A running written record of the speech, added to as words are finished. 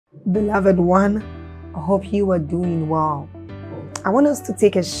Beloved one, I hope you are doing well. I want us to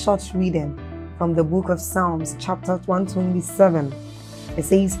take a short reading from the book of Psalms, chapter 127. It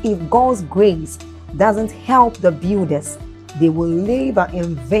says, if God's grace doesn't help the builders, they will labor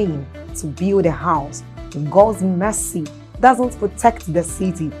in vain to build a house. If God's mercy doesn't protect the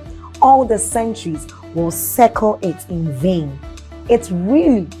city, all the centuries will circle it in vain. It's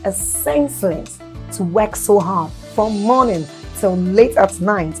really senseless to work so hard from morning till late at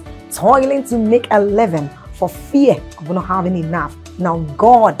night, toiling to make a living for fear of not having enough. Now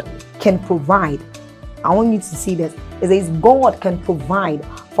God can provide. I want you to see this. It says God can provide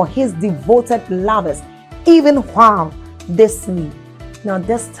for his devoted lovers even while they sleep. Now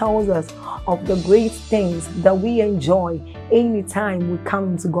this tells us of the great things that we enjoy anytime we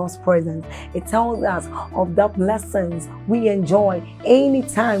come into God's presence. It tells us of the blessings we enjoy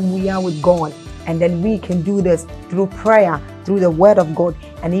anytime we are with God. And then we can do this through prayer, through the word of God,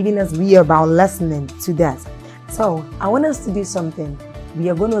 and even as we are about listening to that. So I want us to do something. We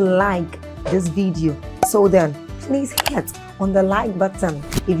are going to like this video. So then please hit on the like button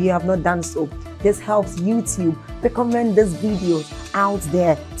if you have not done so. This helps YouTube recommend these videos out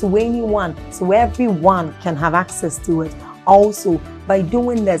there to anyone, so everyone can have access to it. Also, by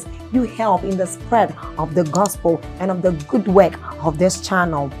doing this, you help in the spread of the gospel and of the good work of this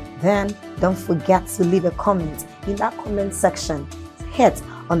channel. Then don't forget to leave a comment in that comment section. Hit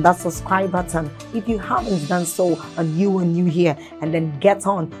on that subscribe button if you haven't done so and you are new here, and then get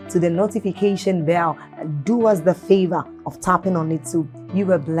on to the notification bell and do us the favor of tapping on it too.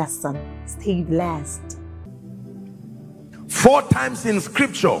 You are blessed. Stay blessed. 4 times in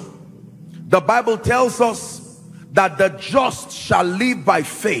scripture the Bible tells us that the just shall live by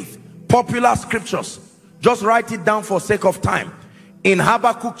faith. Popular scriptures, just write it down for sake of time. In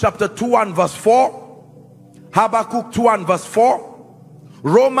Habakkuk chapter 2 and verse 4, Habakkuk 2 and verse 4,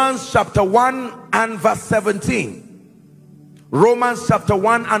 Romans chapter 1 and verse 17, Romans chapter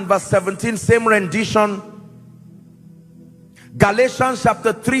 1 and verse 17, same rendition. Galatians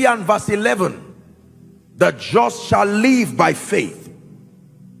chapter 3 and verse 11, the just shall live by faith.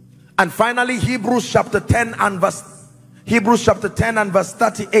 And finally Hebrews chapter 10 and verse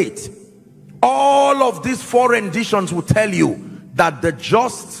 38. All of these 4 renditions will tell you that the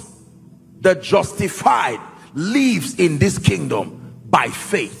just, the justified, lives in this kingdom by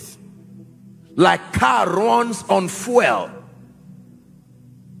faith. Like car runs on fuel,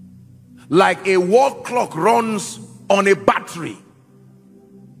 like a wall clock runs on a battery.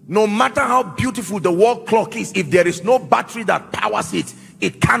 No matter how beautiful the wall clock is, if there is no battery that powers it,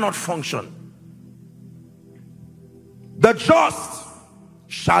 it cannot function. The just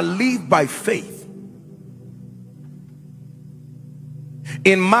shall live by faith.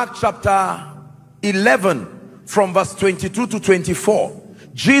 In Mark chapter 11 from verse 22 to 24,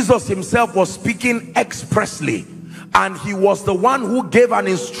 Jesus himself was speaking expressly, and he was the one who gave an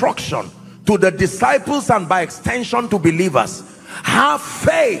instruction to the disciples and by extension to believers. Have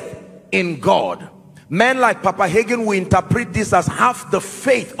faith in God. Men like Papa Hagin will interpret this as have the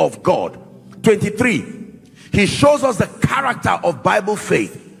faith of God. 23, he shows us the character of Bible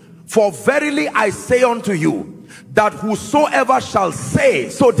faith. For verily I say unto you, that whosoever shall say,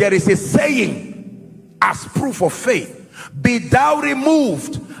 so there is a saying as proof of faith, be thou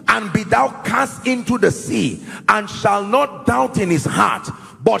removed and be thou cast into the sea, and shall not doubt in his heart,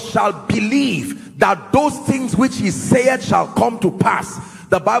 but shall believe that those things which he saith shall come to pass.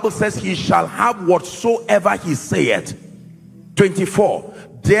 The Bible says he shall have whatsoever he saith. 24,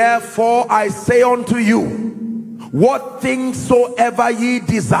 therefore I say unto you, what things soever ye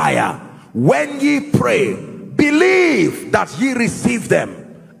desire, when ye pray, believe that ye receive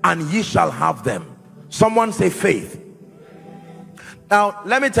them, and ye shall have them. Someone say faith. Now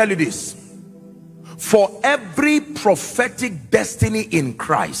let me tell you this. For every prophetic destiny in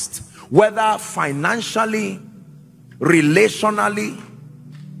Christ, whether financially, relationally,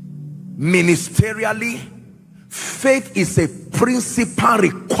 ministerially, faith is a principal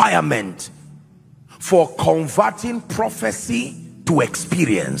requirement for converting prophecy to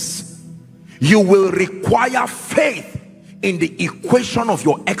experience. You will require faith in the equation of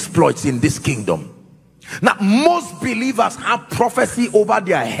your exploits in this kingdom. Now, most believers have prophecy over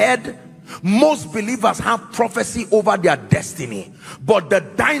their head. Most believers have prophecy over their destiny. But the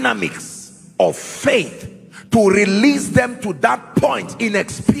dynamics of faith to release them to that point in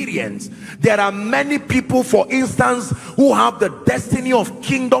experience, there are many people, for instance, who have the destiny of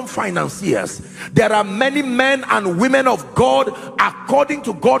kingdom financiers. There are many men and women of God, according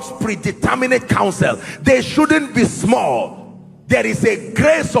to God's predeterminate counsel. They shouldn't be small. There is a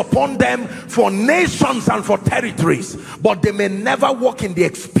grace upon them for nations and for territories, but they may never walk in the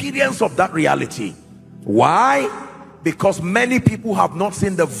experience of that reality. Why? Because many people have not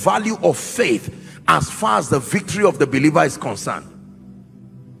seen the value of faith as far as the victory of the believer is concerned.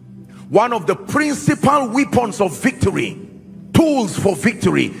 One of the principal weapons of victory, tools for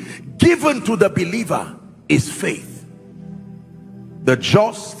victory given to the believer, is faith. The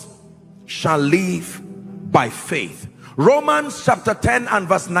just shall live by faith. Romans chapter 10 and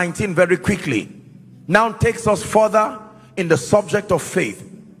verse 19, very quickly, now takes us further in the subject of faith.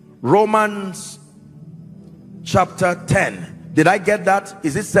 Romans chapter 10. Did I get that?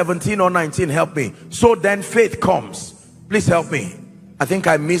 Is it 17 or 19? Help me. So then faith comes. Please help me. I think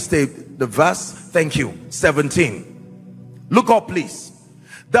I missed the verse. Thank you. 17. Look up, please.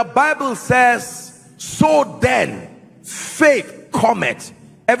 The Bible says, so then faith cometh.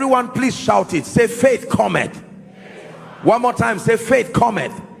 Everyone please shout it. Say faith cometh. One more time. Say faith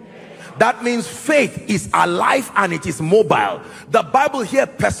cometh. That means faith is alive and it is mobile. The Bible here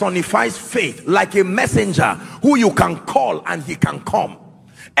personifies faith like a messenger who you can call and he can come.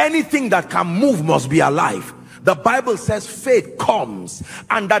 Anything that can move must be alive. The Bible says faith comes,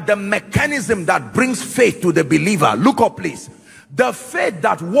 and that the mechanism that brings faith to the believer, look up please, the faith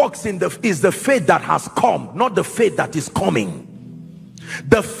that works is the faith that has come, not the faith that is coming.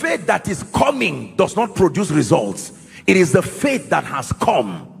 The faith that is coming does not produce results. It is the faith that has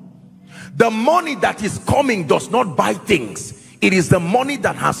come. The money that is coming does not buy things. It is the money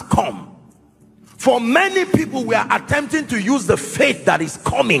that has come. For many people, we are attempting to use the faith that is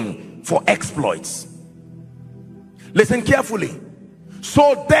coming for exploits. Listen carefully.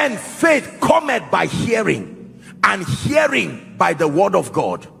 So then faith cometh by hearing, and hearing by the word of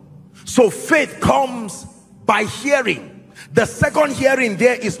God. So faith comes by hearing. The second hearing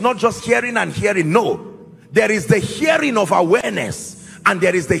there is not just hearing and hearing. No, there is the hearing of awareness, and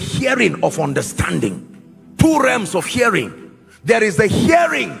there is the hearing of understanding. Two realms of hearing. There is the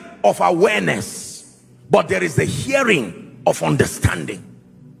hearing of awareness, but there is the hearing of understanding.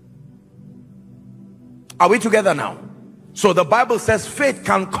 Are we together now? So the Bible says faith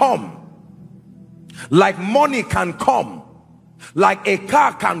can come like money can come, like a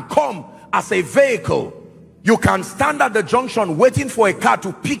car can come as a vehicle. You can stand at the junction waiting for a car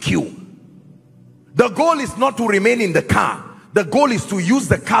to pick you. The goal is not to remain in the car. The goal is to use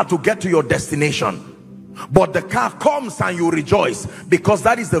the car to get to your destination. But the car comes and you rejoice, because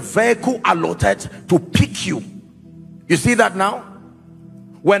that is the vehicle allotted to pick you. You see that now?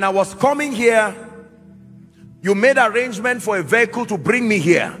 When I was coming here, you made arrangement for a vehicle to bring me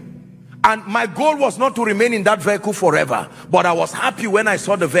here. And my goal was not to remain in that vehicle forever. But I was happy when I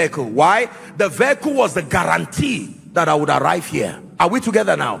saw the vehicle. Why? The vehicle was the guarantee that I would arrive here. Are we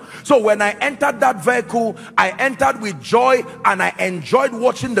together now? So when I entered that vehicle, I entered with joy, and I enjoyed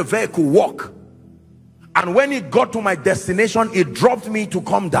watching the vehicle walk. And when it got to my destination, it dropped me to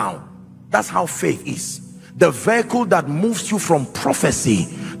come down. That's how faith is. The vehicle that moves you from prophecy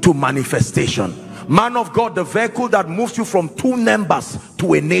to manifestation. Man of God, the vehicle that moves you from 2 members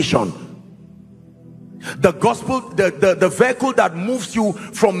to a nation. The gospel, the vehicle that moves you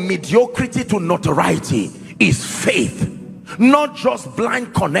from mediocrity to notoriety is faith. Not just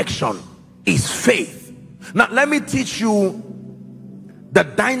blind connection, is faith. Now let me teach you the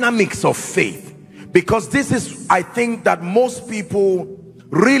dynamics of faith, because this is, I think, that most people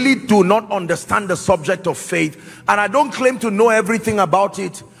really do not understand the subject of faith. And I don't claim to know everything about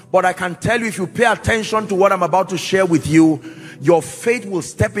it, but I can tell you, if you pay attention to what I'm about to share with you, your faith will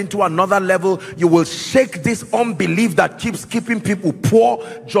step into another level. You will shake this unbelief that keeps keeping people poor,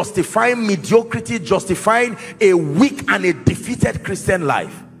 justifying mediocrity, justifying a weak and a defeated Christian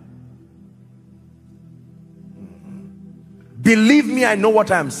life. Believe me, I know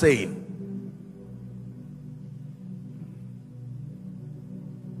what I am saying.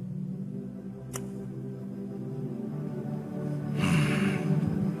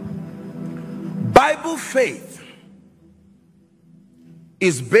 Bible faith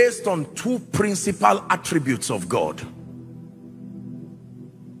is based on 2 principal attributes of God.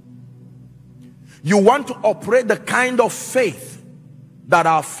 You want to operate the kind of faith that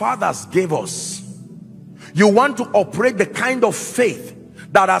our fathers gave us. You want to operate the kind of faith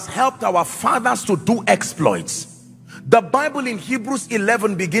that has helped our fathers to do exploits. The Bible in Hebrews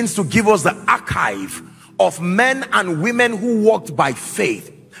 11 begins to give us the archive of men and women who walked by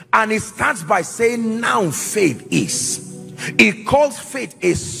faith. And it starts by saying, now faith is. It calls faith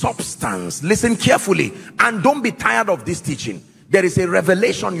a substance. Listen carefully, and don't be tired of this teaching. There is a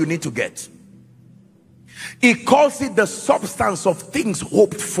revelation you need to get. It calls it the substance of things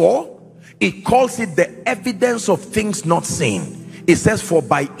hoped for. It calls it the evidence of things not seen. It says, for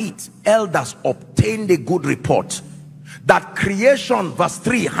by it elders obtained a good report. That creation, verse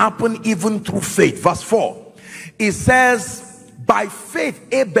 3, happened even through faith. Verse 4, it says, by faith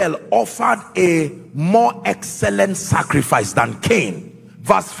Abel offered a more excellent sacrifice than Cain.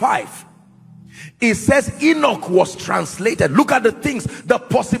 Verse 5, it says Enoch was translated. Look at the things, the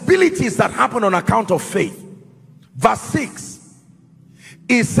possibilities that happen on account of faith. Verse 6,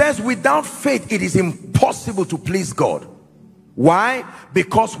 it says without faith it is impossible to please God. Why?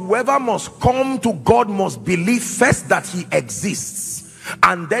 Because whoever must come to God must believe first that he exists,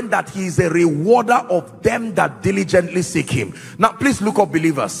 and then that he is a rewarder of them that diligently seek him. Now please look up,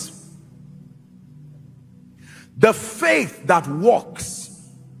 believers. The faith that works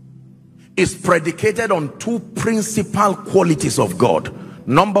is predicated on two principal qualities of God.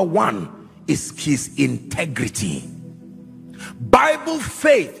 Number one is his integrity. Bible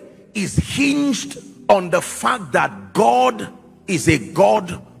faith is hinged on the fact that God is a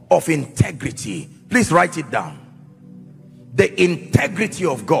God of integrity. Please write it down. The integrity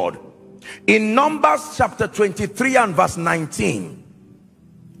of God. In Numbers chapter 23 and verse 19,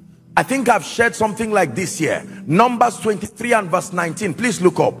 I think I've shared something like this here. Numbers 23 and verse 19. Please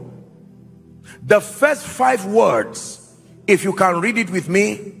look up. The first 5 words, if you can read it with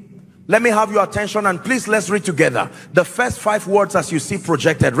me, let me have your attention, and please let's read together. The first 5 words as you see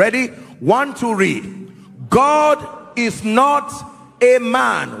projected. Ready? 1, 2, read. God is not a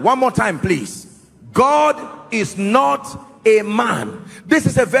man. One more time, please. God is not a man. This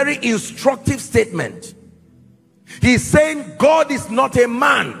is a very instructive statement. He's saying God is not a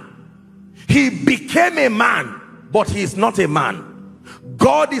man. He became a man, but he is not a man.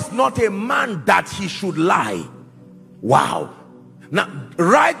 God is not a man that he should lie. Wow. Now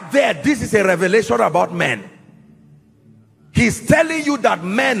right there, this is a revelation about men. He's telling you that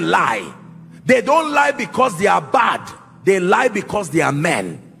men lie. They don't lie because they are bad. They lie because they are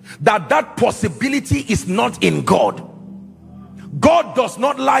men. That possibility is not in God. God does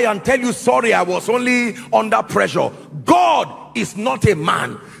not lie and tell you, sorry, I was only under pressure. God is not a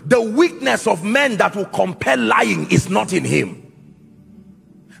man. The weakness of men that will compel lying is not in him.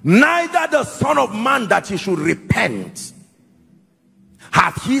 Neither the Son of Man that he should repent.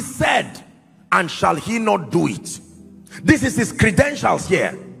 Hath he said, and shall he not do it? This is his credentials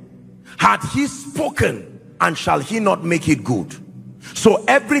here. Had he spoken, and shall he not make it good? So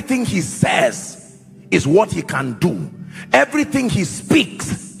everything he says is what he can do. Everything he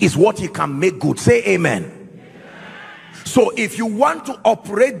speaks is what he can make good. Say amen. So if you want to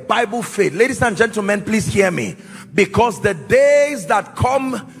operate Bible faith, ladies and gentlemen, please hear me, because the days that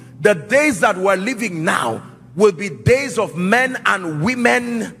come, the days that we're living now, will be days of men and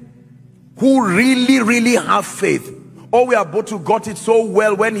women who really have faith. Oh, we are both who got it so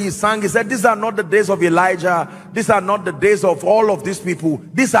well when he sang. He said, these are not the days of Elijah. These are not the days of all of these people.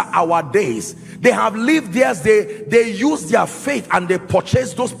 These are our days. They have lived theirs. They use their faith and they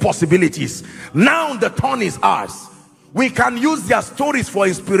purchase those possibilities. Now the turn is ours. We can use their stories for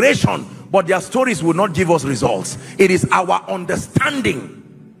inspiration, but their stories will not give us results. It is our understanding,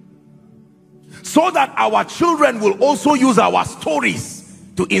 so that our children will also use our stories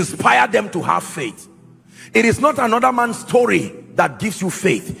to inspire them to have faith. It is not another man's story that gives you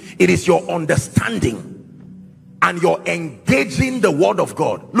faith. It is your understanding and your engaging the word of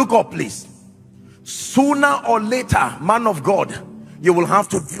God. Look up, please. Sooner or later, man of God, you will have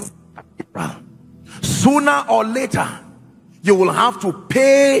to do. Sooner or later, you will have to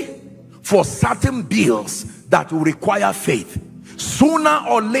pay for certain bills that will require faith. Sooner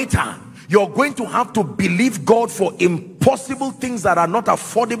or later, you're going to have to believe God for impossible things that are not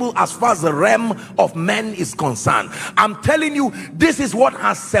affordable as far as the realm of men is concerned. I'm telling you, this is what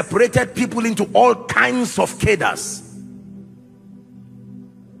has separated people into all kinds of cadres.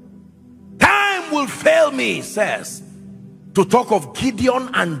 Time will fail me, he says, to talk of Gideon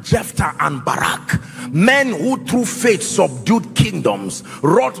and Jephthah and Barak, men who through faith subdued kingdoms,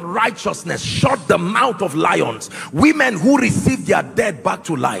 wrought righteousness, shut the mouth of lions, women who received their dead back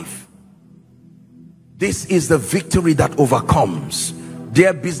to life. This is the victory that overcomes,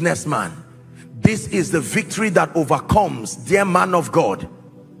 dear businessman. This is the victory that overcomes, dear man of God.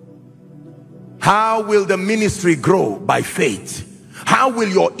 How will the ministry grow? By faith. How will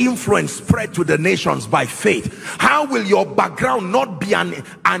your influence spread to the nations? By faith. How will your background not be an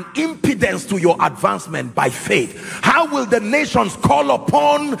impedance to your advancement? By faith. How will the nations call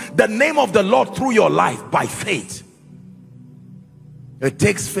upon the name of the Lord through your life? By faith. It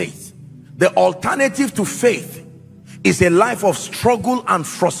takes faith. The alternative to faith is a life of struggle and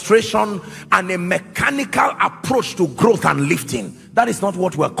frustration and a mechanical approach to growth and lifting. That is not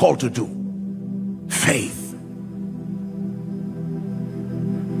what we're called to do. Faith.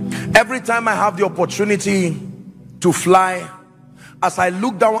 Every time I have the opportunity to fly, as I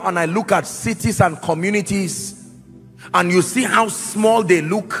look down and I look at cities and communities, and you see how small they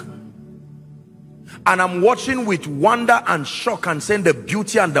look, and I'm watching with wonder and shock and saying the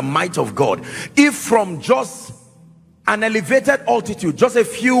beauty and the might of God. If from just an elevated altitude, just a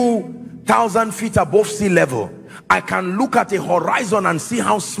few thousand feet above sea level, I can look at a horizon and see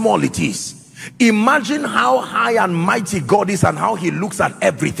how small it is. Imagine how high and mighty God is and how he looks at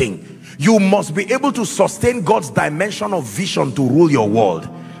everything. You must be able to sustain God's dimension of vision to rule your world.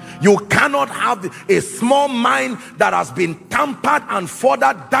 You cannot have a small mind that has been tampered and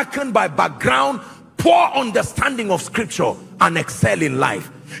further darkened by background, poor understanding of scripture, and excel in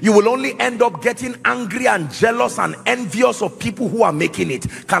life. You will only end up getting angry and jealous and envious of people who are making it.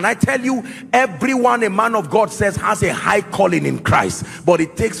 Can I tell you, everyone a man of God says has a high calling in Christ, but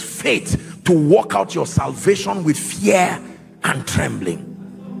it takes faith to walk out your salvation with fear and trembling.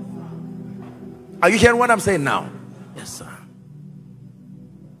 Are you hearing what I'm saying now? Yes, sir.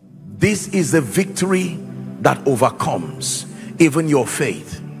 This is the victory that overcomes even your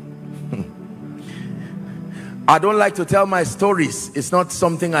faith. I don't like to tell my stories. It's not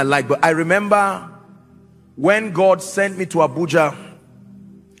something I like, but I remember when God sent me to Abuja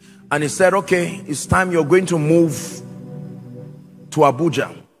and he said, okay, it's time, you're going to move to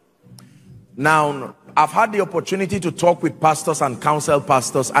Abuja. Now, I've had the opportunity to talk with pastors and counsel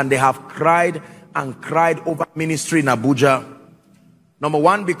pastors, and they have cried and cried over ministry in Abuja. Number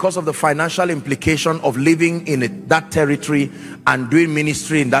one, because of the financial implication of living in that territory and doing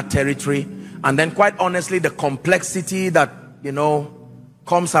ministry in that territory. And then quite honestly, the complexity that, you know,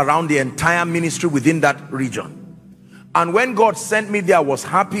 comes around the entire ministry within that region. And when God sent me there, I was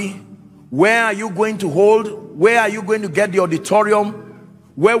happy. Where are you going to hold? Where are you going to get the auditorium?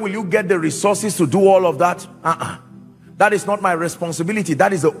 Where will you get the resources to do all of that? That is not my responsibility.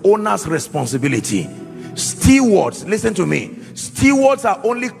 That is the owner's responsibility. Stewards, listen to me. Stewards are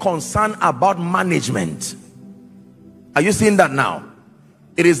only concerned about management. Are you seeing that now?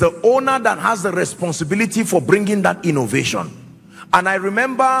 It is the owner that has the responsibility for bringing that innovation. And I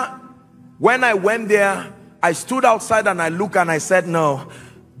remember when I went there, I stood outside and I looked and I said, no,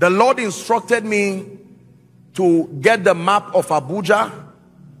 the Lord instructed me to get the map of Abuja,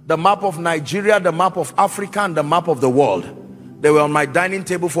 the map of Nigeria, the map of Africa, and the map of the world. They were on my dining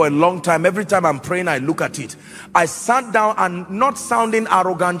table for a long time. Every time I'm praying, I look at it. I sat down, and not sounding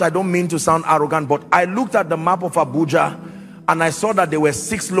arrogant, I don't mean to sound arrogant, but I looked at the map of Abuja and I saw that there were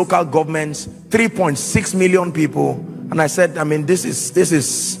 6 local governments, 3.6 million people. And I said, I mean, this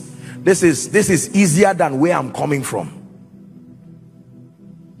is easier than where I'm coming from.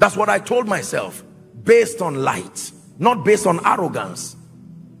 That's what I told myself, based on light, not based on arrogance.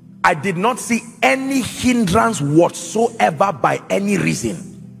 I did not see any hindrance whatsoever by any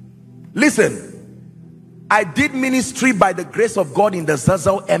reason. Listen, I did ministry by the grace of God in the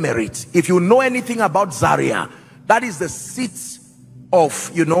Zazzau Emirate. If you know anything about Zaria, that is the seat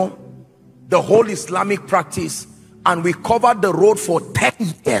of, you know, the whole Islamic practice. And we covered the road for 10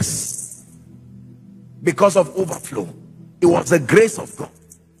 years because of overflow. It was the grace of God.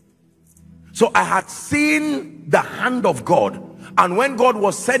 So I had seen the hand of God. And when God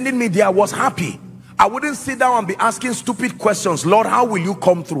was sending me there, I was happy. I wouldn't sit down and be asking stupid questions. Lord, how will you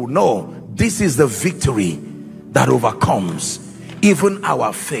come through? No, this is the victory that overcomes even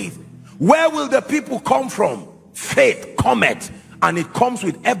our faith. Where will the people come from? Faith cometh, and it comes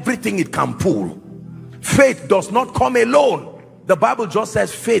with everything it can pull. Faith does not come alone. The Bible just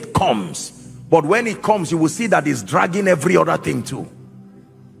says faith comes. But when it comes, you will see that it's dragging every other thing too.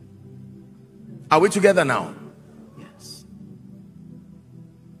 Are we together now? Yes.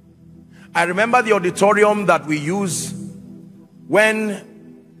 I remember the auditorium that we use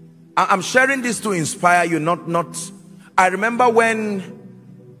when I'm sharing this to inspire you, not I remember when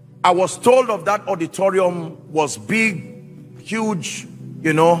I was told of that auditorium was big, huge,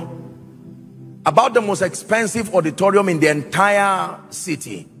 you know, about the most expensive auditorium in the entire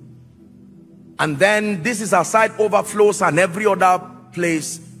city. And then this is aside overflows and every other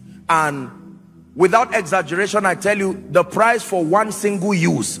place. And without exaggeration, I tell you, the price for one single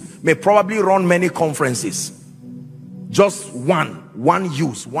use may probably run many conferences. Just one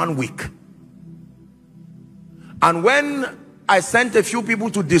use, 1 week. And when I sent a few people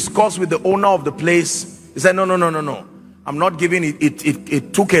to discuss with the owner of the place, he said, no. I'm not giving it.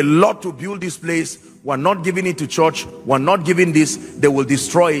 It took a lot to build this place. We're not giving it to church. We're not giving this. They will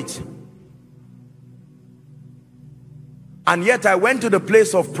destroy it. And yet I went to the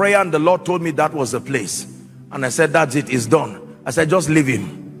place of prayer and the Lord told me that was the place. And I said, that's it, it's done. I said, just leave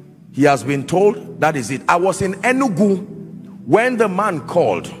him. He has been told, that is it. I was in Enugu when the man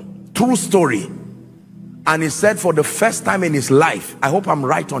called true story. And he said for the first time in his life, I hope I'm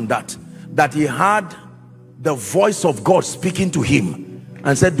right on that, that he had the voice of God speaking to him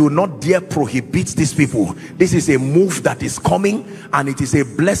and said, do not dare prohibit these people. This is a move that is coming and it is a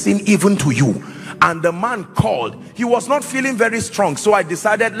blessing even to you. And the man called. He was not feeling very strong, so I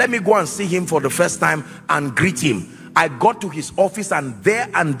decided, let me go and see him for the first time and greet him. I got to his office, and there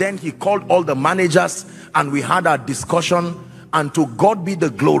and then he called all the managers and we had a discussion. And to God be the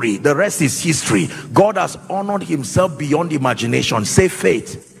glory. The rest is history. God has honored himself beyond imagination. Say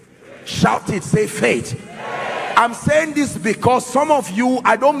faith. Shout it. Say faith. I'm saying this because some of you,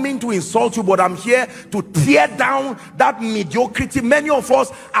 I don't mean to insult you, but I'm here to tear down that mediocrity. Many of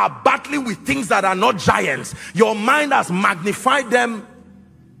us are battling with things that are not giants. Your mind has magnified them.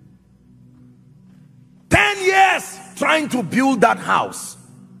 10 years trying to build that house.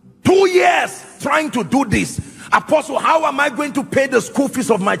 2 years trying to do this. Apostle, how am I going to pay the school fees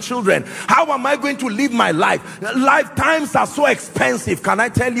of my children? How am I going to live my life? Lifetimes are so expensive. Can I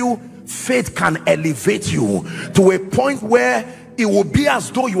tell you, faith can elevate you to a point where it will be as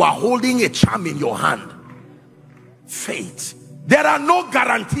though you are holding a charm in your hand. Faith. There are no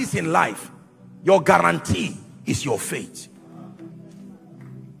guarantees in life. Your guarantee is your faith.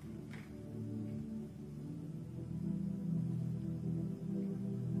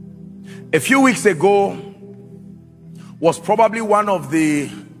 A few weeks ago was probably one of the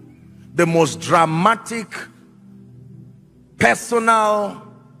most dramatic personal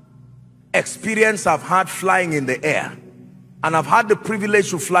experience I've had flying in the air. And I've had the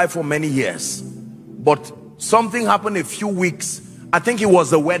privilege to fly for many years. But something happened a few weeks. I think it was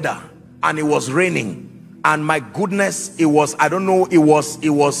the weather and it was raining. And my goodness, it was, I don't know, it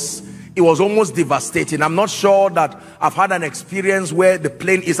was almost devastating. I'm not sure that I've had an experience where the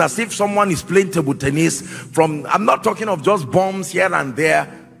plane is as if someone is playing table tennis from, I'm not talking of just bombs here and there,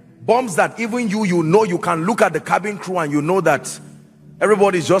 bombs that even you know, you can look at the cabin crew and you know that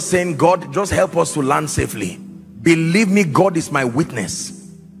everybody's just saying, God, just help us to land safely. Believe me, God is my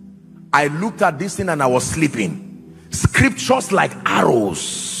witness. I looked at this thing and I was sleeping. Scriptures like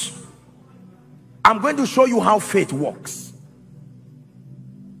arrows. I'm going to show you how faith works.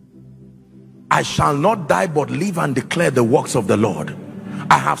 I shall not die but live and declare the works of the Lord.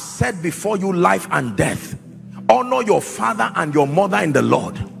 I have set before you life and death. Honor your father and your mother in the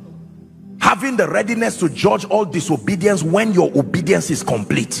Lord, having the readiness to judge all disobedience when your obedience is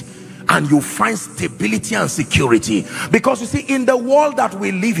complete, and you find stability and security. Because you see, in the world that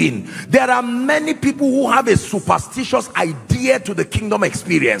we live in, there are many people who have a superstitious idea to the kingdom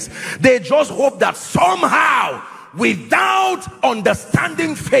experience. They just hope that somehow, without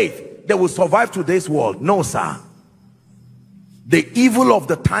understanding faith, they will survive today's world. No, sir. The evil of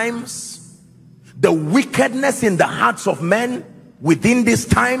the times, the wickedness in the hearts of men within this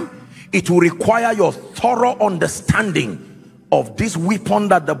time, it will require your thorough understanding of this weapon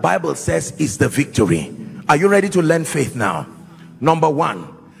that the Bible says is the victory. Are you ready to learn faith now? Number one,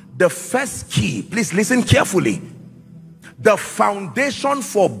 the first key, please listen carefully. The foundation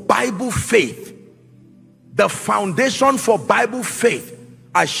for Bible faith, the foundation for Bible faith,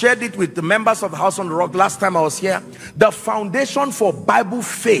 I shared it with the members of the House on the Rock last time I was here. The foundation for Bible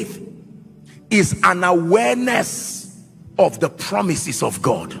faith is an awareness of the promises of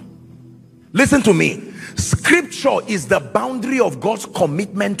God. Listen to me. Scripture is the boundary of God's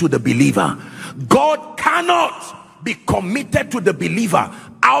commitment to the believer. God cannot be committed to the believer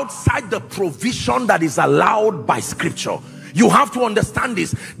outside the provision that is allowed by Scripture. You have to understand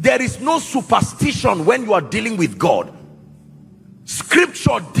this. There is no superstition when you are dealing with God.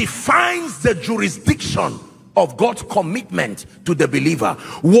 Scripture defines the jurisdiction of God's commitment to the believer.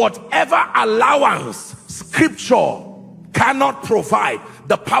 Whatever allowance Scripture cannot provide,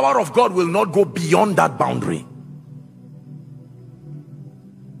 the power of God will not go beyond that boundary.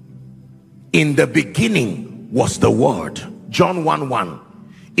 In the beginning was the Word. John 1:1.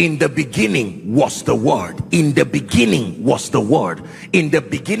 In the beginning was the Word. In the beginning was the Word. In the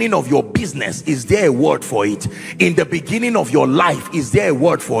beginning of your business, is there a word for it? In the beginning of your life, is there a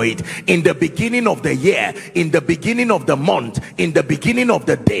word for it? In the beginning of the year, in the beginning of the month, in the beginning of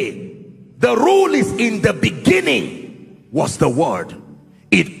the day. The rule is, in the beginning was the Word.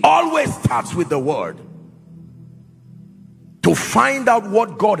 It always starts with the Word. To find out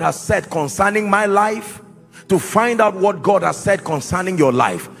what God has said concerning my life, to find out what God has said concerning your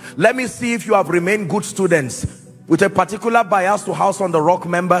life. Let me see if you have remained good students with a particular bias to House on the Rock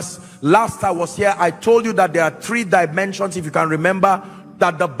members. Last I was here, I told you that there are 3 dimensions, if you can remember,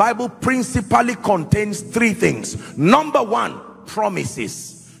 that the Bible principally contains 3 things. Number 1,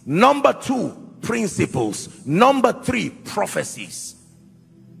 promises. Number 2, principles. Number 3, prophecies.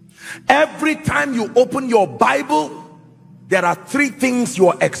 Every time you open your Bible, there are three things you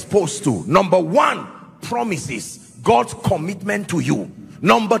are exposed to. Number one, promises, God's commitment to you.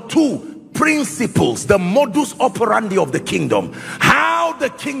 Number two, principles, the modus operandi of the kingdom, how the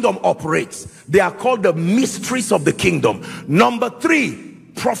kingdom operates. They are called the mysteries of the kingdom. Number three,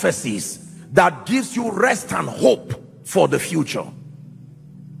 prophecies that gives you rest and hope for the future.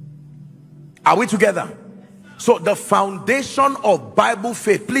 Are we together? So the foundation of Bible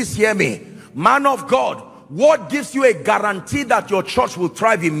faith, please hear me, man of God, what gives you a guarantee that your church will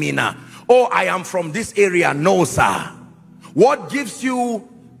thrive in Mina? Oh, I am from this area. No, sir. What gives you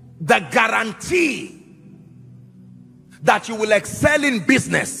the guarantee that you will excel in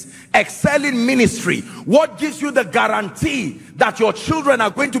business, excel in ministry? What gives you the guarantee that your children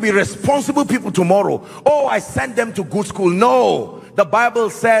are going to be responsible people tomorrow? Oh, I sent them to good school. No. The Bible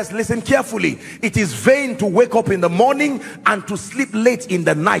says, listen carefully, it is vain to wake up in the morning and to sleep late in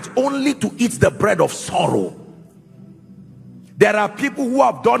the night, only to eat the bread of sorrow. There are people who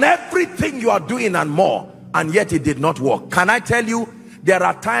have done everything you are doing and more, and yet it did not work. Can I tell you, there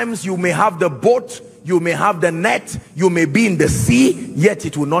are times you may have the boat, you may have the net, you may be in the sea, yet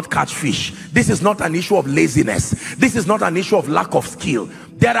it will not catch fish. This is not an issue of laziness. This is not an issue of lack of skill.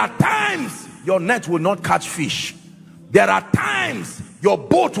 There are times your net will not catch fish. There are times your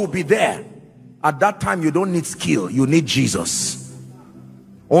boat will be there. At that time you don't need skill, you need Jesus.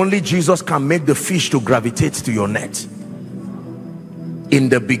 Only Jesus can make the fish to gravitate to your net. In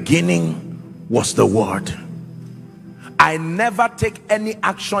the beginning was the Word. I never take any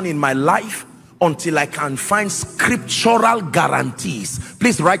action in my life until I can find scriptural guarantees.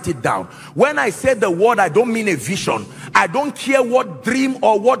 Please write it down. When I say the word, I don't mean a vision. I don't care what dream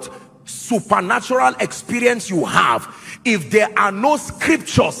or what supernatural experience you have. If there are no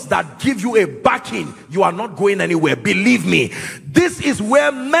scriptures that give you a backing, you are not going anywhere. Believe me, this is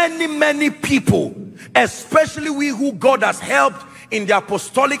where many people, especially we who God has helped in the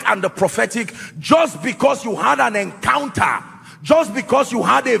apostolic and the prophetic, just because you had an encounter, just because you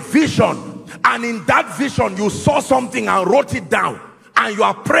had a vision, and in that vision you saw something and wrote it down and you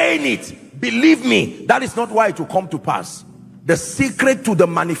are praying it, believe me, that is not why it will come to pass. The secret to the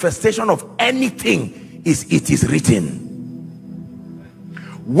manifestation of anything is it is written.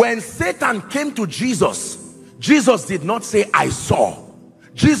 When Satan came to Jesus, Jesus did not say I saw.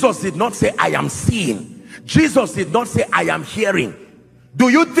 Jesus did not say I am seeing. Jesus did not say I am hearing. Do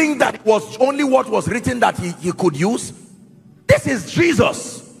you think that it was only what was written that he could use? This is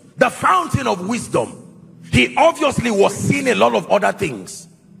Jesus, the fountain of wisdom. He obviously was seeing a lot of other things,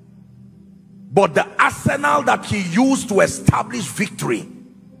 but the arsenal that he used to establish victory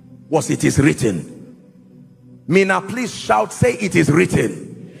was it is written. Mina, please shout, say it is written.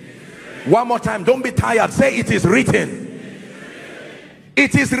 One more time, don't be tired, say it is written.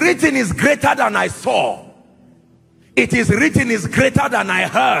 It is written is greater than I saw. It is written is greater than I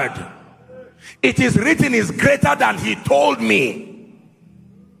heard. It is written is greater than he told me.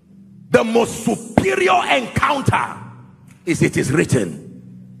 The most superior encounter is it is written.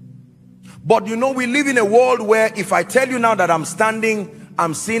 But you know, we live in a world where if I tell you now that I'm standing,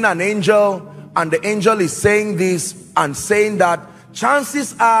 I'm seeing an angel, and the angel is saying this and saying that,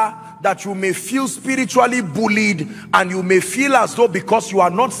 chances are that you may feel spiritually bullied, and you may feel as though because you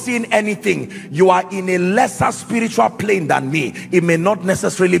are not seeing anything, you are in a lesser spiritual plane than me. It may not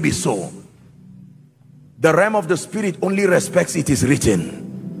necessarily be so. The realm of the spirit only respects it is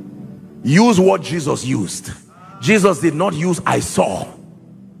written. Use what Jesus used. Jesus did not use I saw.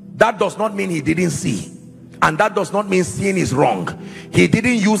 That does not mean he didn't see, and that does not mean seeing is wrong. He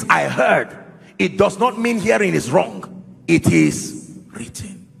didn't use I heard. It does not mean hearing is wrong. It is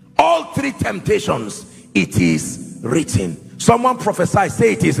written. All three temptations, it is written. Someone prophesy,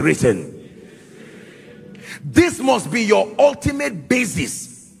 say it is written. This must be your ultimate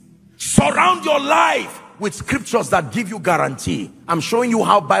basis. Surround your life with scriptures that give you guarantee. I'm showing you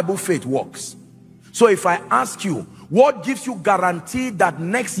how Bible faith works. So if I ask you, what gives you guarantee that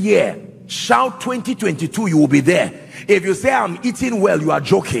next year, shout 2022, you will be there? If you say I'm eating well, you are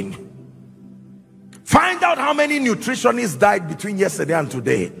joking. Find out how many nutritionists died between yesterday and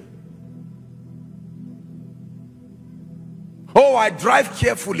today. Oh, I drive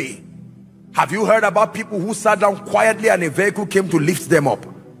carefully. Have you heard about people who sat down quietly and a vehicle came to lift them up?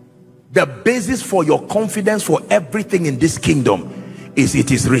 The basis for your confidence for everything in this kingdom is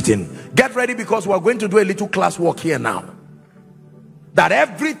it is written. Get ready, because we're going to do a little class work here now. That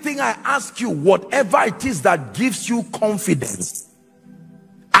everything I ask you, whatever it is that gives you confidence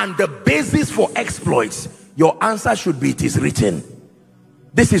and the basis for exploits, your answer should be it is written.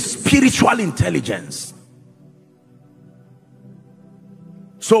 This is spiritual intelligence.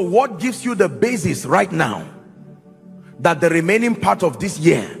 So what gives you the basis right now that the remaining part of this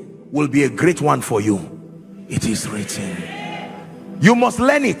year will be a great one for you? It is written. You must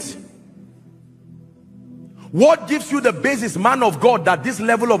learn it. What gives you the basis, man of God, that this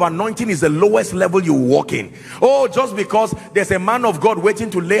level of anointing is the lowest level you walk in? Oh, just because there's a man of God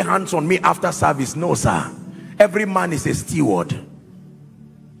waiting to lay hands on me after service. No, sir. Every man is a steward.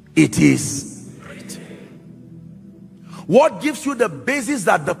 It is written. What gives you the basis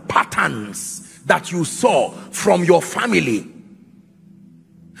that the patterns that you saw from your family,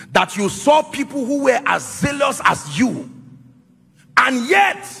 that you saw people who were as zealous as you, and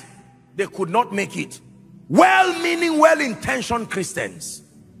yet they could not make it? Well-meaning, well-intentioned Christians.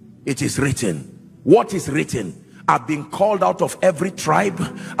 It is written. What is written? I've been called out of every tribe.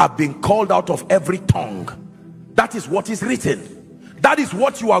 I've been called out of every tongue. That is what is written. That is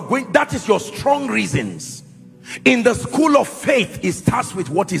what you are going, that is your strong reasons. In the school of faith, it starts with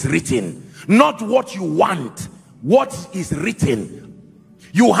what is written, not what you want. What is written.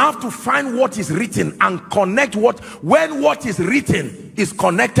 You have to find what is written and connect when what is written is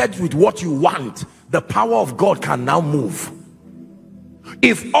connected with what you want, the power of God can now move.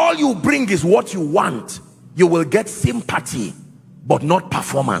 If all you bring is what you want, you will get sympathy but not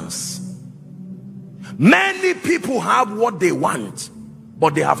performance. Many people have what they want,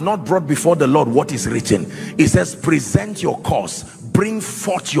 but they have not brought before the Lord what is written. It says, present your cause, bring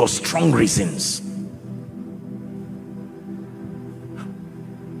forth your strong reasons.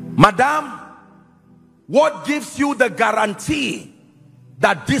 Madam, what gives you the guarantee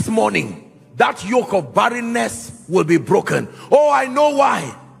that this morning that yoke of barrenness will be broken? Oh, I know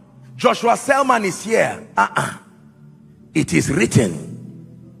why. Joshua Selman is here. It is written.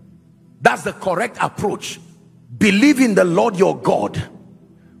 That's the correct approach. Believe in the Lord your God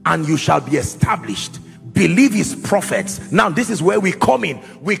and you shall be established. Believe his prophets. Now this is where we come in.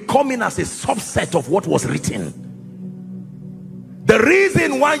 We come in as a subset of what was written. The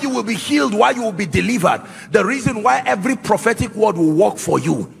reason why you will be healed, why you will be delivered, the reason why every prophetic word will work for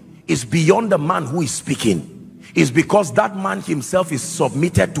you is beyond the man who is speaking. Is because that man himself is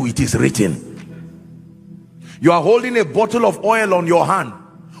submitted to it is written. You are holding a bottle of oil on your hand.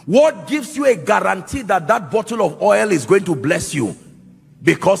 What gives you a guarantee that that bottle of oil is going to bless you?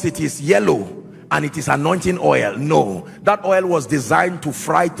 Because it is yellow and it is anointing oil? No, that oil was designed to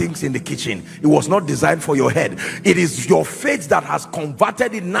fry things in the kitchen. It was not designed for your head. It is your faith that has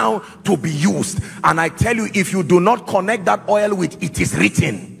converted it now to be used. And I tell you, if you do not connect that oil with it is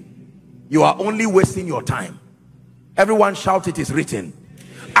written, you are only wasting your time. Everyone shout, it is written.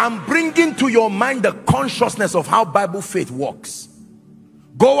 I'm bringing to your mind the consciousness of how Bible faith works.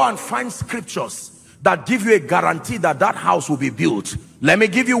 Go and find scriptures that give you a guarantee that that house will be built. Let me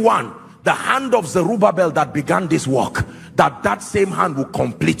give you one. The hand of Zerubbabel that began this work, that same hand will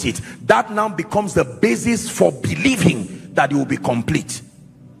complete it. That now becomes the basis for believing that it will be complete.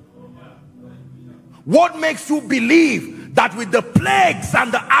 What makes you believe that with the plagues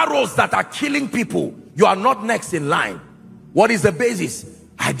and the arrows that are killing people, you are not next in line? What is the basis?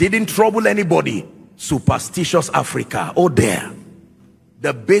 I didn't trouble anybody. Superstitious Africa. Oh there.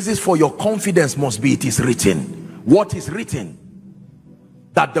 The basis for your confidence must be it is written. What is written?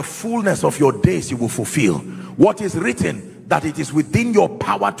 That the fullness of your days you will fulfill. What is written? That it is within your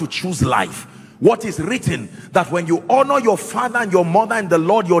power to choose life. What is written? That when you honor your father and your mother in the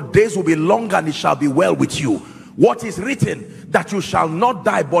Lord, your days will be long and it shall be well with you. What is written? That you shall not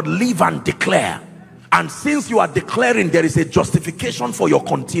die but live and declare. And since you are declaring, there is a justification for your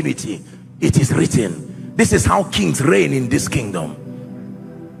continuity. It is written. This is how kings reign in this kingdom.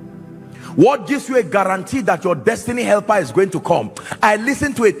 What gives you a guarantee that your destiny helper is going to come? I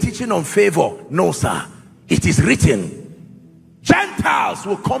listened to a teaching on favor. No, sir. It is written. Gentiles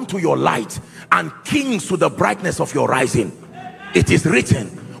will come to your light and kings to the brightness of your rising. It is written.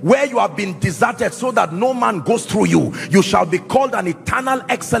 Where you have been deserted so that no man goes through you, you shall be called an eternal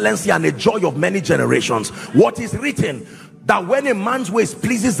excellency and a joy of many generations. What is written? That when a man's ways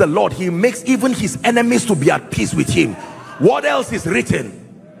pleases the Lord, he makes even his enemies to be at peace with him. What else is written?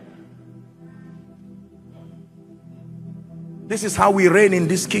 This is how we reign in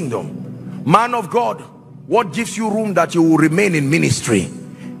this kingdom. Man of God, what gives you room that you will remain in ministry?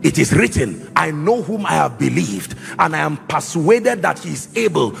 It is written, I know whom I have believed, and I am persuaded that he is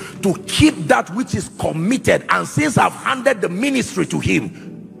able to keep that which is committed. And since I've handed the ministry to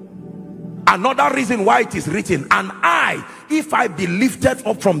him, another reason why it is written, and I, if I be lifted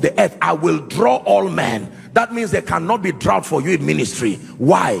up from the earth, I will draw all men. That means there cannot be drought for you in ministry.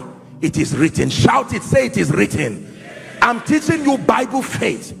 Why? It is written. Shout it, say it is written. I'm teaching you Bible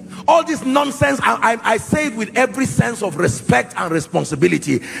faith. All this nonsense, I say it with every sense of respect and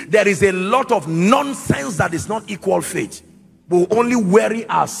responsibility. There is a lot of nonsense that is not equal faith. We'll only weary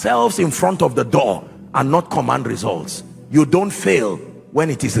ourselves in front of the door and not command results. You don't fail when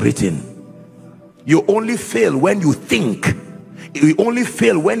it is written. You only fail when you think. You only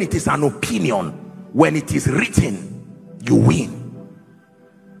fail when it is an opinion. When it is written, you win.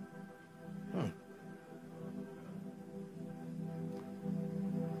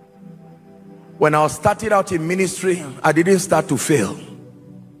 When I was started out in ministry, I didn't start to fail.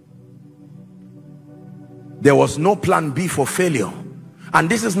 There was no plan B for failure. And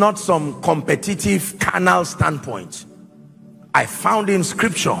this is not some competitive carnal standpoint. I found in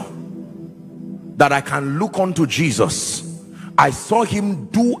scripture that I can look unto Jesus. I saw him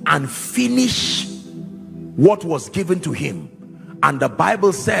do and finish what was given to him. And the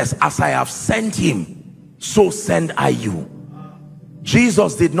Bible says, as I have sent him, so send I you.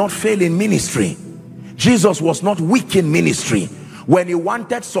 Jesus did not fail in ministry. Jesus was not weak in ministry. When he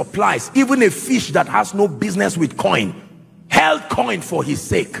wanted supplies, even a fish that has no business with coin, held coin for his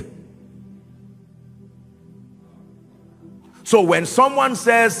sake. So when someone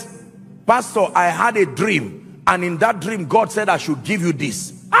says, Pastor, I had a dream, and in that dream God said I should give you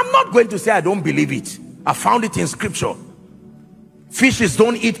this, I'm not going to say I don't believe it. I found it in scripture. Fishes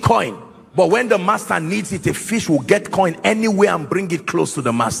don't eat coin, but when the master needs it, a fish will get coin anywhere and bring it close to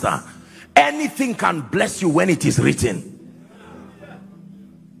the master. Anything can bless you when it is written.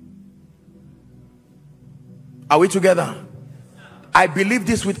 Are we together? I believe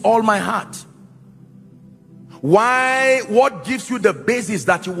this with all my heart. Why? What gives you the basis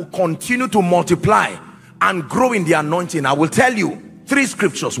that you will continue to multiply and grow in the anointing? I will tell you 3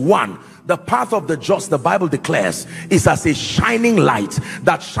 scriptures. 1, the path of the just, the Bible declares, is as a shining light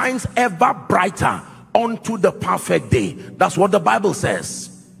that shines ever brighter unto the perfect day. That's what the Bible says.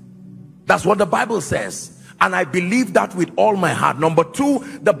 That's what the Bible says. And I believe that with all my heart. Number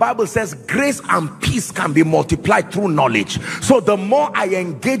 2, the Bible says grace and peace can be multiplied through knowledge. So the more I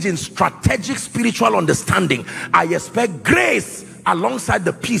engage in strategic spiritual understanding, I expect grace alongside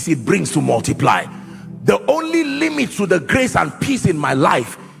the peace it brings to multiply. The only limit to the grace and peace in my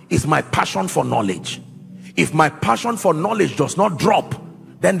life is my passion for knowledge. If my passion for knowledge does not drop,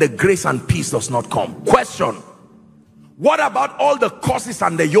 then the grace and peace does not come. Question: what about all the curses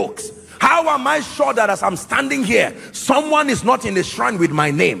and the yokes? How am I sure that as I'm standing here, someone is not in the shrine with my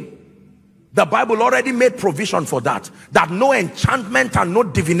name? The Bible already made provision for that. That no enchantment and no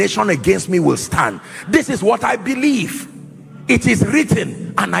divination against me will stand. This is what I believe. It is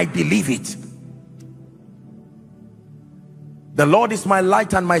written and I believe it. The Lord is my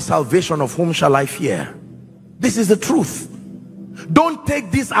light and my salvation, of whom shall I fear? This is the truth. Don't take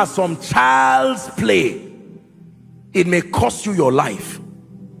this as some child's play. It may cost you your life.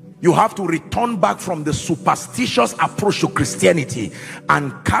 You have to return back from the superstitious approach to Christianity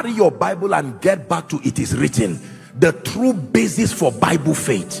and carry your Bible and get back to it is written, the true basis for Bible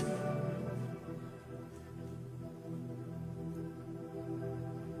faith.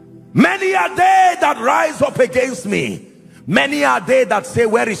 Many are they that rise up against me. Many are they that say,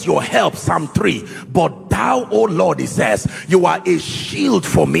 where is your help? Psalm 3. But thou, O Lord, it says, you are a shield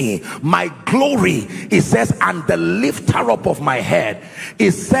for me, my glory, it says, and the lifter up of my head.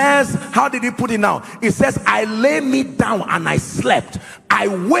 It says, how did he put it now? It says, I lay me down and I slept. I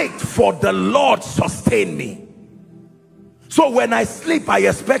wait for the Lord sustain me. So when I sleep, I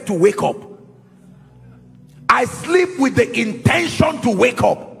expect to wake up. I sleep with the intention to wake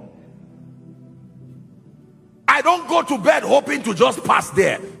up. I don't go to bed hoping to just pass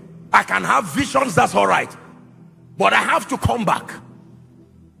there. I can have visions, that's all right. But I have to come back.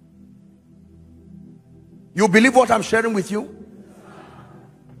 You believe what I'm sharing with you?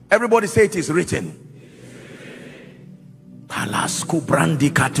 Everybody say it is written.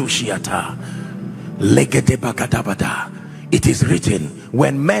 It is written.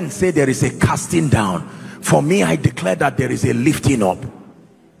 When men say there is a casting down, for me I declare that there is a lifting up.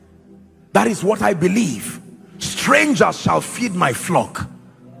 That is what I believe. Strangers shall feed my flock.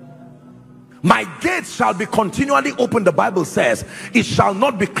 My gates shall be continually open. The Bible says it shall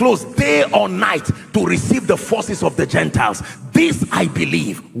not be closed day or night to receive the forces of the Gentiles. This I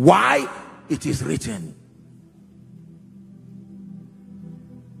believe. Why? It is written.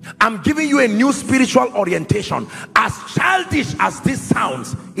 I'm giving you a new spiritual orientation. As childish as this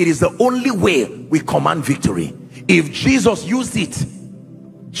sounds, it is the only way we command victory. If Jesus used it,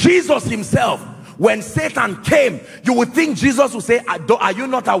 Jesus himself, when Satan came, you would think Jesus would say, are you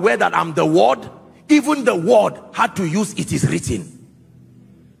not aware that I'm the word? Even the word had to use it is written.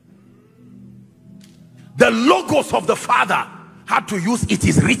 The logos of the Father had to use "it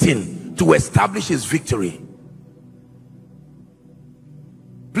is written" to establish his victory.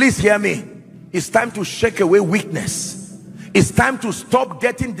 Please hear me. It's time to shake away weakness. It's time to stop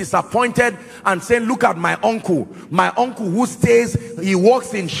getting disappointed and saying, look at my uncle who stays, he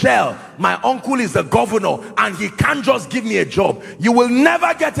works in Shell. My uncle is the governor and he can't just give me a job. You will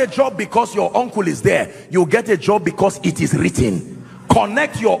never get a job because your uncle is there. You'll get a job because it is written.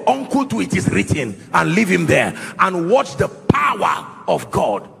 Connect your uncle to "it is written" and leave him there and watch the power of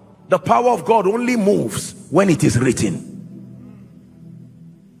God. The power of God only moves when it is written.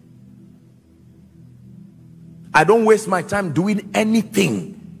 I don't waste my time doing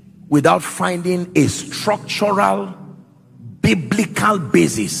anything without finding a structural, biblical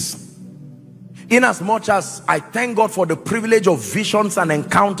basis. In as much as I thank God for the privilege of visions and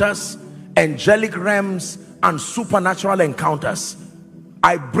encounters, angelic realms and supernatural encounters,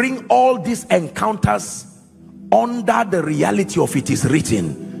 I bring all these encounters under the reality of "it is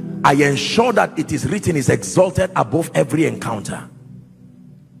written." I ensure that "it is written" is exalted above every encounter.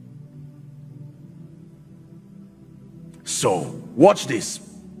 So, watch this.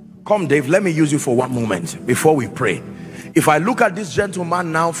 Come, Dave, let me use you for one moment before we pray. If I look at this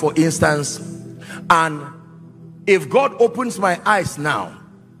gentleman now, for instance, and if God opens my eyes now,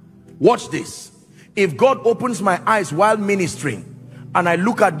 watch this. If God opens my eyes while ministering, and I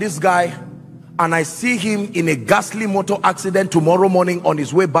look at this guy, and I see him in a ghastly motor accident tomorrow morning on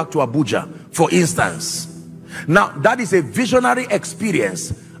his way back to Abuja, for instance. Now, that is a visionary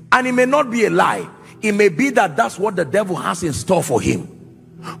experience, and it may not be a lie. It may be that that's what the devil has in store for him.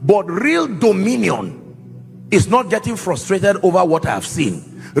 But real dominion is not getting frustrated over what I have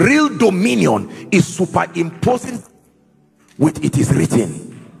seen. Real dominion is superimposing with "it is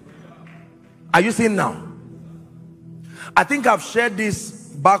written." Are you seeing now? I think I've shared this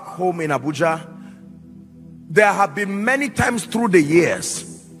back home in Abuja. There have been many times through the years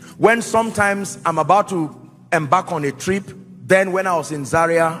when sometimes I'm about to embark on a trip. Then when I was in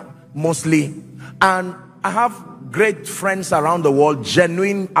Zaria mostly, and I have great friends around the world,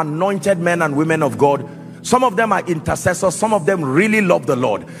 genuine anointed men and women of God. Some of them are intercessors, some of them really love the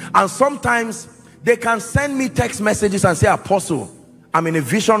Lord, and sometimes they can send me text messages and say, "Apostle, I'm in a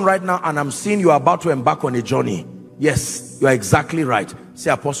vision right now and I'm seeing you are about to embark on a journey." Yes, you are exactly right.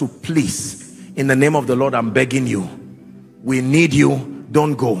 Say, "Apostle, please, in the name of the Lord, I'm begging you, we need you,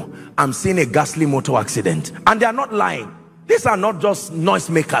 don't go. I'm seeing a ghastly motor accident." And they are not lying. These are not just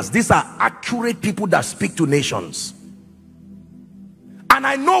noisemakers. These are accurate people that speak to nations. And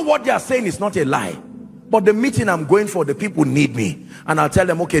I know what they are saying is not a lie. But the meeting I'm going for, the people need me. And I'll tell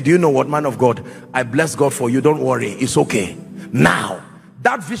them, "Okay, do you know what, man of God? I bless God for you. Don't worry. It's okay." Now,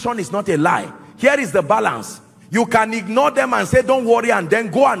 that vision is not a lie. Here is the balance. You can ignore them and say, "Don't worry," and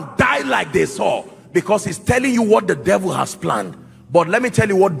then go and die like they saw, because it's telling you what the devil has planned. But let me tell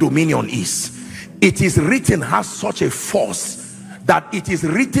you what dominion is. "It is written" has such a force that "it is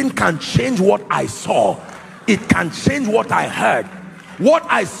written" can change what I saw. It can change what I heard. What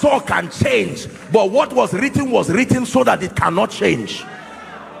I saw can change, but what was written so that it cannot change.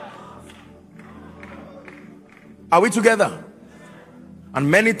 Are we together?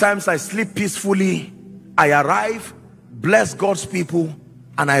 And many times I sleep peacefully, I arrive, bless God's people,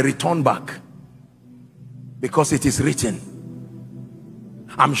 and I return back because it is written.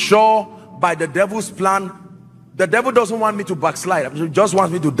 I'm sure by the devil's plan, the devil doesn't want me to backslide. He just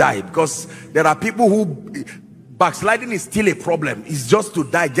wants me to die, because there are people who backsliding is still a problem. It's just to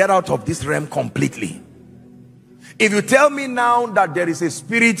die, get out of this realm completely. If you tell me now that there is a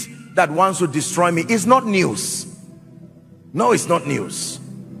spirit that wants to destroy me, it's not news. No, it's not news.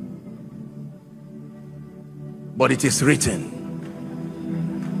 But it is written.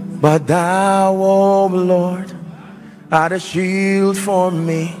 "But thou, O Lord, art a shield for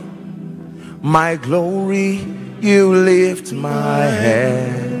me. My glory, you lift my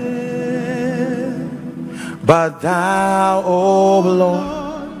head. But thou, O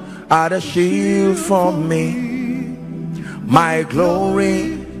Lord, art a shield for me. My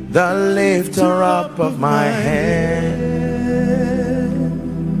glory, the lifter up of my head."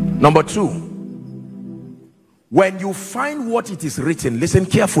 Number two, when you find what it is written, listen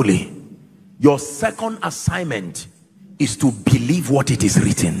carefully. Your second assignment is to believe what it is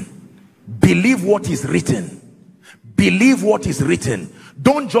written. Believe what is written. Believe what is written.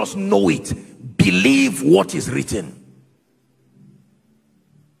 Don't just know it. Believe what is written.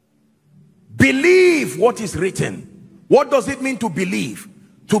 Believe what is written. What does it mean to believe?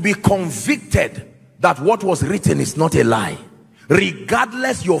 To be convicted that what was written is not a lie.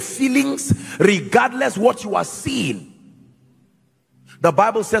 Regardless your feelings, regardless what you are seeing. The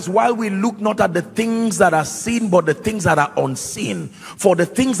Bible says, while we look not at the things that are seen, but the things that are unseen. For the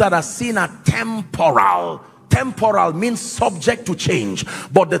things that are seen are temporal. Temporal means subject to change,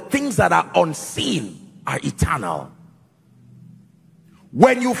 but the things that are unseen are eternal.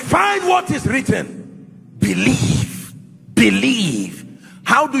 When you find what is written, believe. Believe.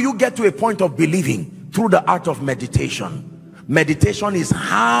 How do you get to a point of believing? Through the art of meditation. Meditation is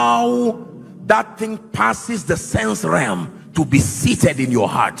how that thing passes the sense realm to be seated in your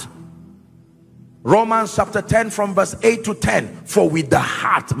heart. Romans chapter 10 from verse 8 to 10. For with the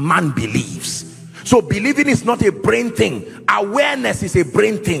heart man believes. So believing is not a brain thing. Awareness is a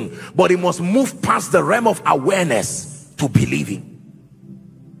brain thing, but it must move past the realm of awareness to believing.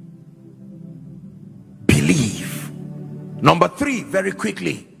 Believe. Number 3, very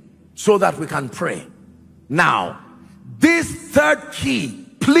quickly, so that we can pray. Now, this third key,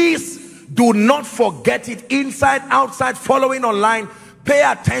 please do not forget it. Inside, outside, following online, pay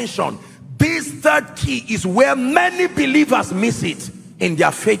attention. This third key is where many believers miss it in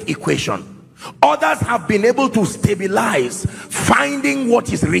their faith equation. Others have been able to stabilize finding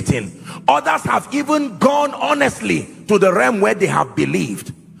what is written. Others have even gone honestly to the realm where they have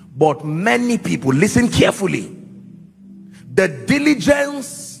believed. But many people, listen carefully, the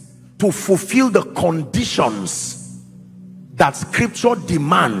diligence to fulfill the conditions that scripture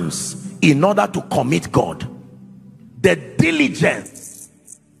demands in order to commit God, the diligence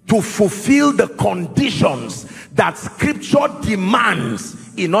to fulfill the conditions that scripture demands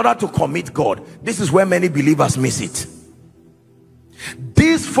in order to commit God, this is where many believers miss it.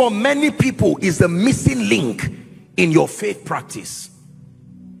 This for many people is the missing link in your faith practice.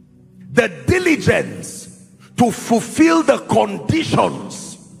 The diligence to fulfill the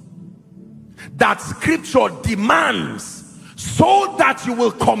conditions that scripture demands so that you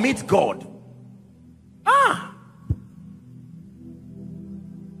will commit God.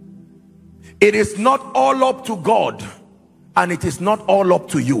 It is not all up to God, and it is not all up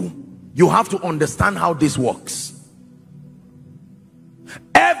to you. You have to understand how this works.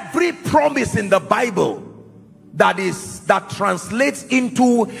 Every promise in the Bible that translates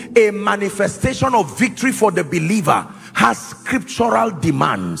into a manifestation of victory for the believer has scriptural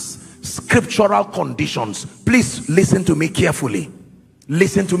demands, scriptural conditions. Please listen to me carefully.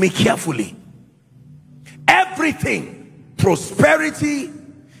 Listen to me carefully. Everything, prosperity,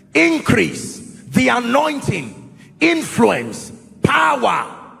 increase, the anointing, influence,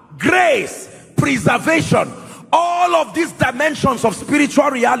 power, grace, preservation, all of these dimensions of spiritual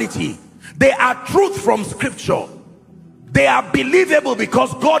reality, they are truth from scripture. They are believable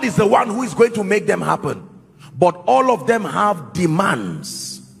because God is the one who is going to make them happen. But all of them have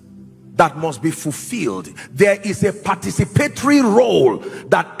demands that must be fulfilled. There is a participatory role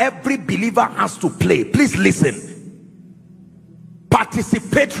that every believer has to play. Please listen.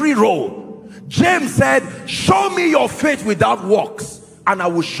 Participatory role. James said, show me your faith without works, and I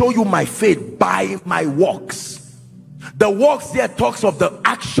will show you my faith by my works. The works there talks of the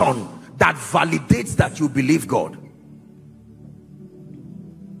action that validates that you believe God.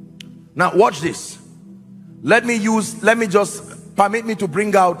 Now watch this. Let me just permit me to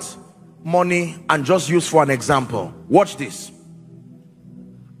bring out money and just use for an example. Watch this.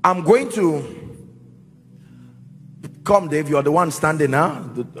 I'm going to come, Dave, you're the one standing now.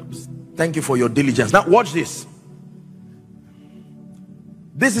 Thank you for your diligence. Now watch this.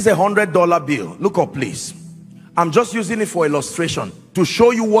 This is $100 bill. Look up, please. I'm just using it for illustration to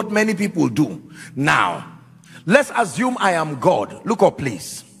show you what many people do. Now let's assume I am God. Look up,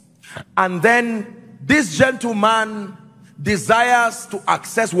 please. And then this gentleman desires to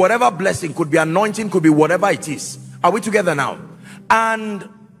access whatever blessing, could be anointing, could be whatever it is. Are we together now? And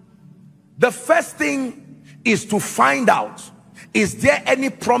the first thing is to find out, is there any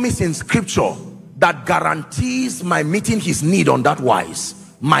promise in scripture that guarantees my meeting his need on that wise?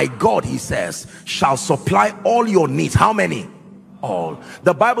 My God, he says, shall supply all your needs. How many? All.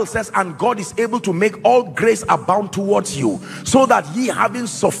 The Bible says, and God is able to make all grace abound towards you, so that ye, having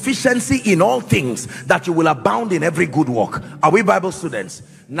sufficiency in all things, that you will abound in every good work. Are we Bible students?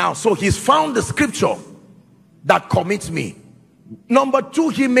 Now, so he's found the scripture that commits me. Number two,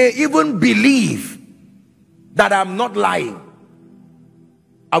 he may even believe that I'm not lying.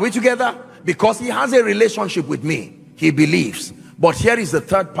 Are we together? Because he has a relationship with me. He believes. But here is the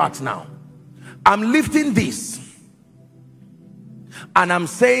third part now. I'm lifting this and I'm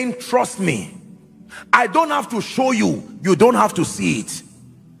saying, trust me. I don't have to show you. You don't have to see it.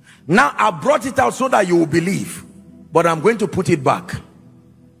 Now I brought it out so that you will believe, but I'm going to put it back.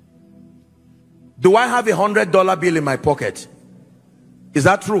 Do I have $100 bill in my pocket? Is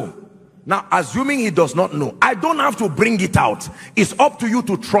that true? Now, assuming he does not know, I don't have to bring it out. It's up to you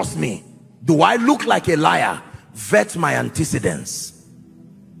to trust me. Do I look like a liar? Vet my antecedents.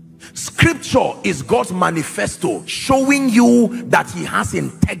 Scripture is God's manifesto showing you that he has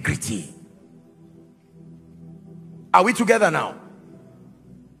integrity. Are we together now?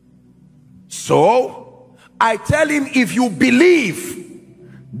 So I tell him, if you believe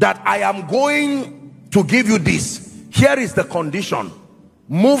that I am going to give you this, here is the condition.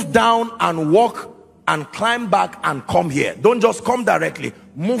 Move down and walk and climb back and come here. Don't just come directly.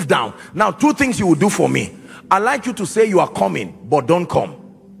 Move down. Now, two things you will do for me. I'd like you to say you are coming, but don't come.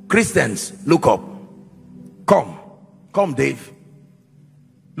 Christians, look up. Come. Come, Dave.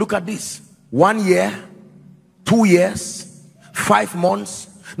 Look at this. 1 year, 2 years, 5 months.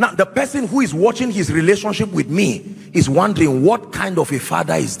 Now, the person who is watching his relationship with me is wondering, what kind of a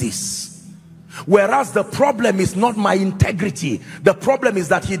father is this? Whereas the problem is not my integrity. The problem is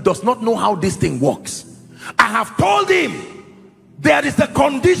that he does not know how this thing works. I have told him there is a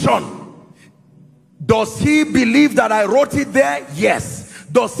condition. Does he believe that I wrote it there? Yes.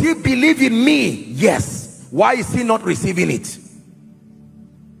 Does he believe in me? Yes. Why is he not receiving it?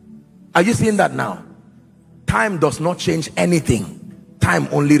 Are you seeing that now? Time does not change anything. Time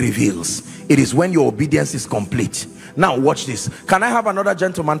only reveals. It is when your obedience is complete. Now watch this. Can I have another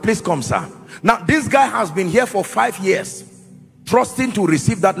gentleman? Please come, sir. Now this guy has been here for 5 years, trusting to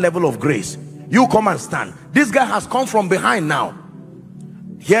receive that level of grace. You come and stand. This guy has come from behind now.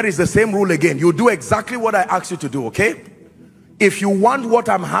 Here is the same rule again. You do exactly what I asked you to do, okay? If you want what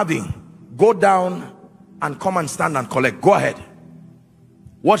I'm having, go down and come and stand and collect. Go ahead.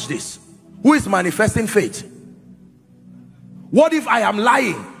 Watch this. Who is manifesting faith? What if I am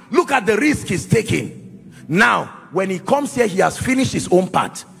lying? Look at the risk he's taking. Now, when he comes here, he has finished his own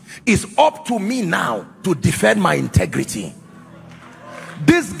part. It's up to me now to defend my integrity.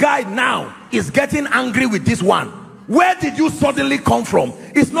 This guy now is getting angry with this one. Where did you suddenly come from?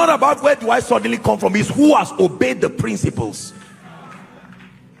 It's not about where do I suddenly come from. It's who has obeyed the principles.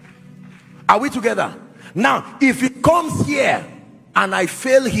 Are we together? Now, if he comes here and I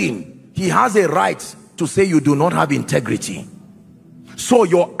fail him, he has a right to say you do not have integrity. So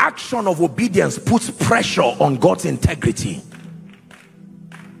your action of obedience puts pressure on God's integrity.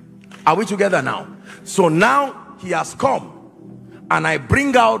 Are we together now? So now he has come and I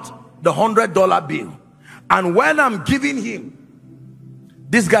bring out the $100 bill, and when I'm giving him,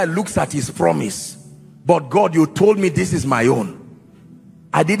 this guy looks at his promise. But God, you told me this is my own.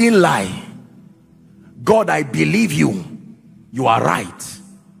 I didn't lie. God, I believe you. You are right.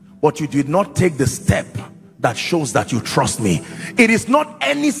 But you did not take the step that shows that you trust me. It is not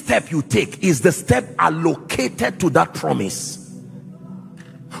any step you take, it's the step allocated to that promise.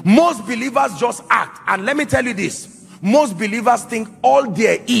 Most believers just act, and let me tell you this, most believers think all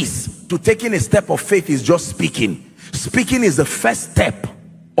there is to taking a step of faith is just speaking. Speaking is the first step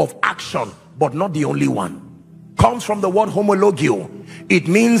of action, but not the only one. Comes from the word homologio. It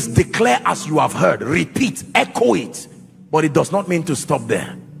means declare as you have heard, repeat, echo it, but it does not mean to stop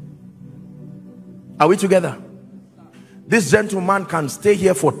there. Are we together? This gentleman can stay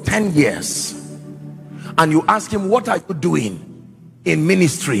here for 10 years and you ask him, what are you doing in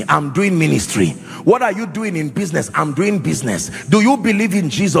ministry? I'm doing ministry. What are you doing in business? I'm doing business. Do you believe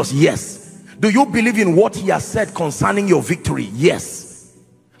in Jesus? Yes. Do you believe in what he has said concerning your victory? Yes.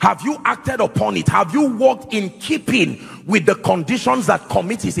 Have you acted upon it? Have you walked in keeping with the conditions that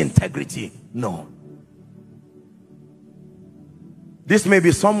commit his integrity? No. This may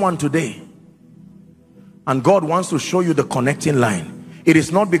be someone today, and God wants to show you the connecting line. It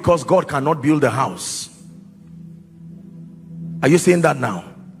is not because God cannot build a house. Are you saying that now?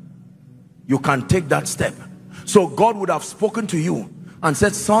 You can take that step. So God would have spoken to you and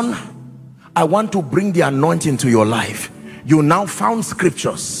said, son, I want to bring the anointing to your life. You now found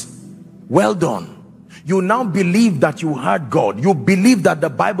scriptures. Well done. You now believe that you heard God. You believe that the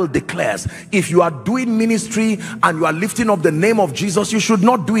Bible declares if you are doing ministry and you are lifting up the name of Jesus, you should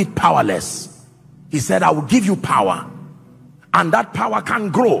not do it powerless. He said, I will give you power, and that power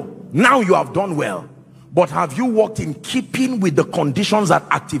can grow. Now you have done well. But have you walked in keeping with the conditions that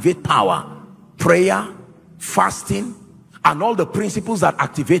activate power? Prayer, fasting, and all the principles that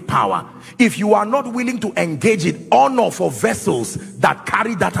activate power. If you are not willing to engage in honor for vessels that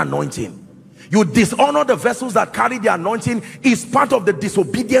carry that anointing, you dishonor the vessels that carry the anointing, is part of the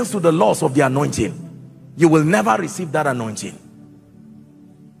disobedience to the laws of the anointing. You will never receive that anointing.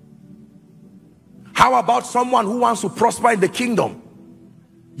 How about someone who wants to prosper in the kingdom?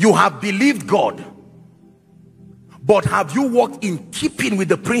 You have believed God, but have you walked in keeping with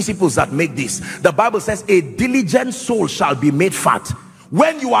the principles that make this? The Bible says a diligent soul shall be made fat.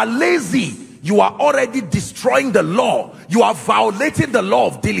 When you are lazy, you are already destroying the law. You are violating the law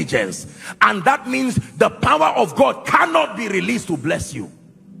of diligence. And that means the power of God cannot be released to bless you.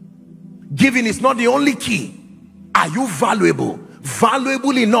 Giving is not the only key. Are you valuable?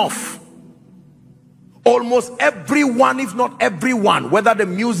 Valuable enough? Almost everyone, if not everyone, whether the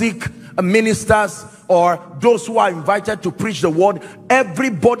music ministers or those who are invited to preach the word,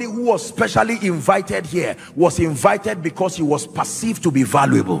 everybody who was specially invited here was invited because he was perceived to be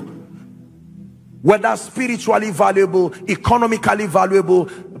valuable. Whether spiritually valuable, economically valuable,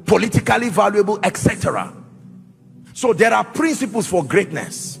 politically valuable, etc. So there are principles for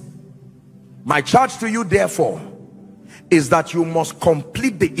greatness. My charge to you, therefore, is that you must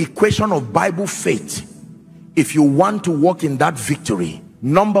complete the equation of Bible faith if you want to walk in that victory.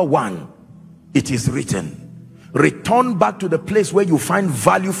 Number one, it is written. Return back to the place where you find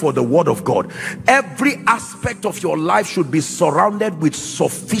value for the word of God. Every aspect of your life should be surrounded with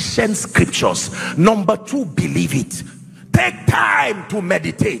sufficient scriptures. Number two, believe it. Take time to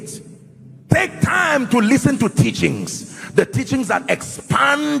meditate. Take time to listen to teachings, the teachings that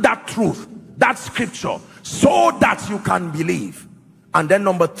expand that truth, that scripture, so that you can believe. And then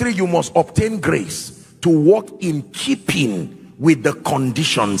number three, you must obtain grace to walk in keeping with the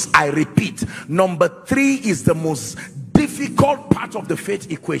conditions. I repeat, number three is the most difficult part of the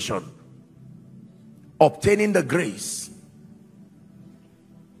faith equation. Obtaining the grace.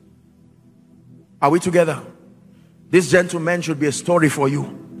 Are we together? This gentleman should be a story for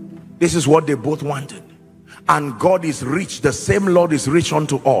you. This is what they both wanted. And God is rich. The same Lord is rich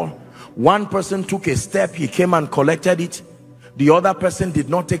unto all. One person took a step, he came and collected it. The other person did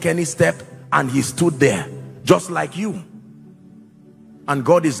not take any step, and he stood there just like you. And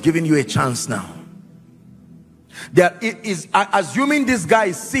God is giving you a chance now. There is, assuming this guy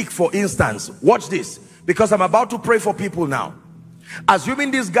is sick, for instance, watch this, because I'm about to pray for people now.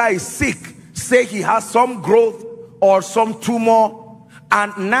 Assuming this guy is sick, say he has some growth or some tumor,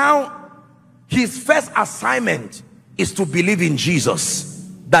 and now his first assignment is to believe in Jesus,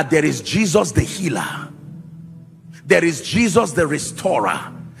 that there is Jesus the healer, there is Jesus the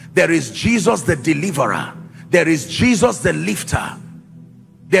restorer, there is Jesus the deliverer, there is Jesus the lifter,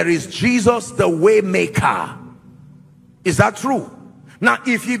 there is Jesus the way maker. Is that true? Now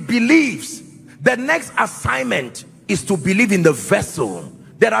if he believes, the next assignment is to believe in the vessel.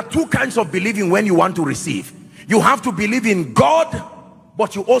 There are two kinds of believing when you want to receive. You have to believe in God,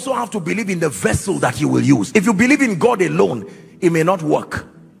 but you also have to believe in the vessel that he will use. If you believe in God alone, it may not work.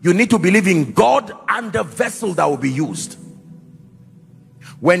 You need to believe in God and the vessel that will be used.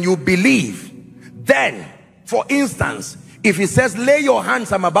 When you believe, then, for instance, if he says, lay your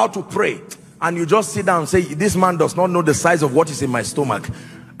hands, I'm about to pray, and you just sit down and say, this man does not know the size of what is in my stomach,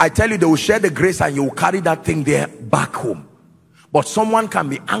 I tell you, they will share the grace and you will carry that thing there back home. But someone can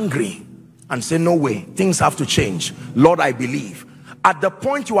be angry and say, no way, things have to change. Lord, I believe. At the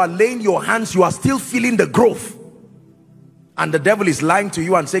point you are laying your hands, you are still feeling the growth. And the devil is lying to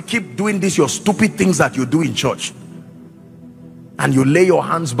you and say, keep doing this, your stupid things that you do in church. And you lay your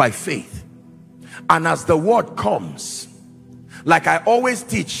hands by faith. And as the word comes, like I always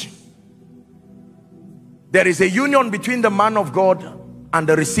teach, there is a union between the man of God and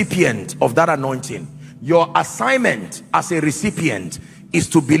the recipient of that anointing. Your assignment as a recipient is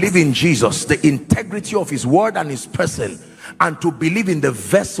to believe in Jesus, the integrity of his word and his person, and to believe in the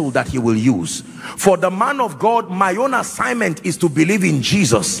vessel that he will use. For the man of God, my own assignment is to believe in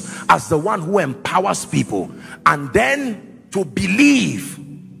Jesus as the one who empowers people, and then to believe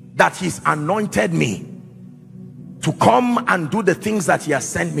that he's anointed me to come and do the things that he has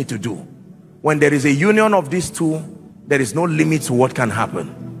sent me to do. When there is a union of these two, there is no limit to what can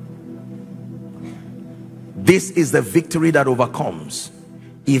happen. This is the victory that overcomes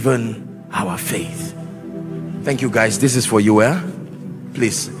even our faith. Thank you, guys. This is for you,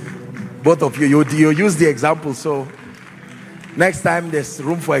 please, both of you, you use the example, so next time there's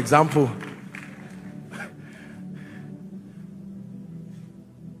room for example.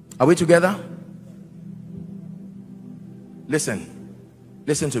 Are we together?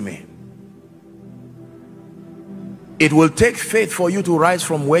 Listen to me. It will take faith for you to rise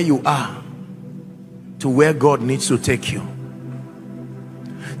from where you are to where God needs to take you.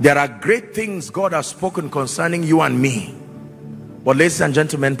 There are great things God has spoken concerning you and me, but ladies and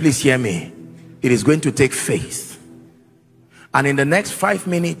gentlemen, please hear me. It is going to take faith. And in the next 5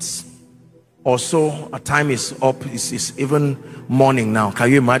 minutes or so, our time is up. It's even morning now.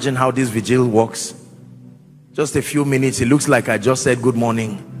 Can you imagine how this vigil works? Just a few minutes, it looks like I just said good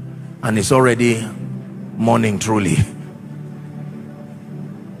morning and it's already morning truly.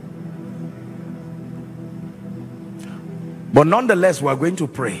 But nonetheless, we are going to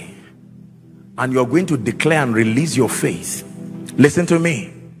pray, and you're going to declare and release your faith. Listen to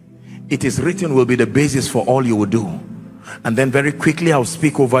me. It is written will be the basis for all you will do. And then very quickly I'll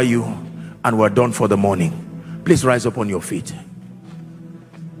speak over you, and we're done for the morning. Please rise up on your feet.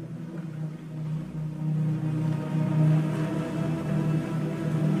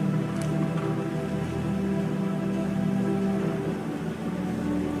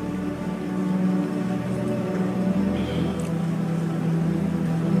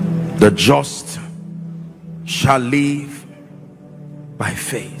 The just shall live by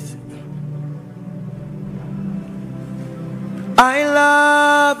faith. I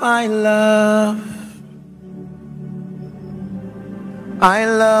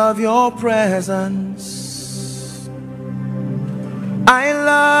love your presence. I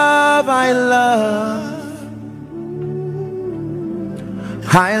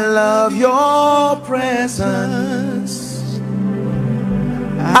love your presence.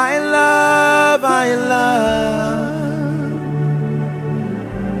 I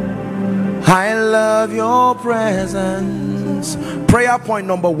love your presence. Prayer point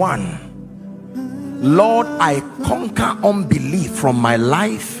number 1. Lord, I conquer unbelief from my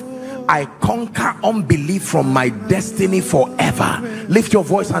life. I conquer unbelief from my destiny forever. Lift your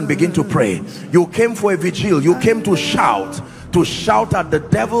voice and begin to pray. You came for a vigil. You came to shout at the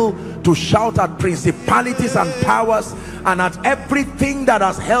devil, to shout at principalities and powers, and at everything that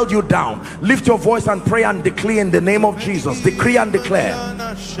has held you down. Lift your voice and pray and declare in the name of Jesus. Decree and declare.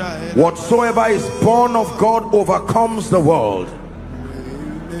 Whatsoever is born of God overcomes the world.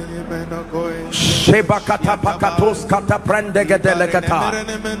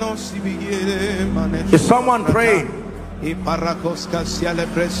 Is someone praying?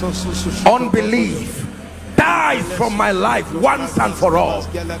 Unbelief dies from my life once and for all.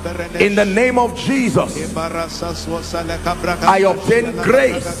 In the name of Jesus, I obtain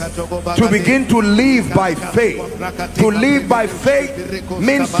grace to begin to live by faith. To live by faith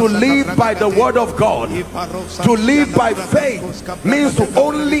means to live by the word of God. To live by faith means to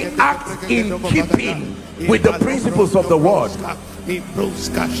only act in keeping with the principles of the word.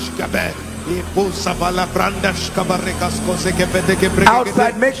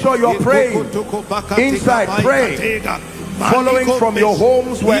 Outside, make sure you're praying. Inside, pray. Following from your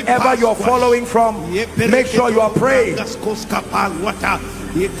homes, wherever you're following from, make sure you are praying.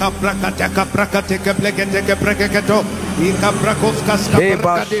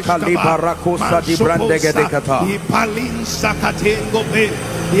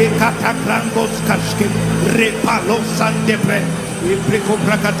 In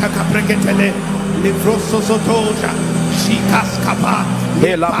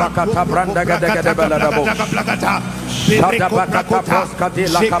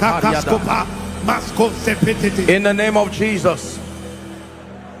the name of Jesus.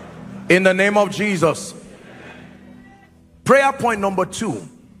 In the name of Jesus. Prayer point number 2.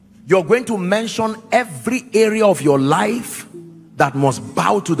 You're going to mention every area of your life that must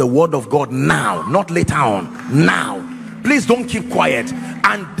bow to the word of God now, not later on. Now. Please don't keep quiet,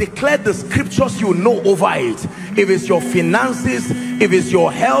 and declare the scriptures you know over it. If it's your finances, if it's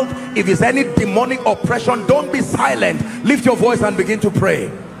your health, if it's any demonic oppression, don't be silent. Lift your voice and begin to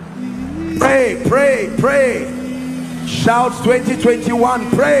pray. Pray, pray, pray. Shouts 2021,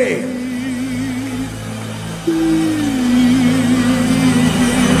 pray.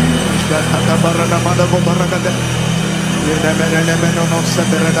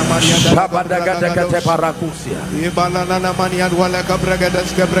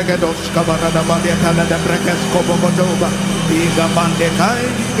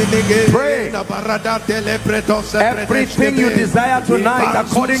 Pray. Everything you desire tonight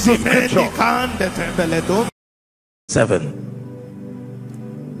according to scripture.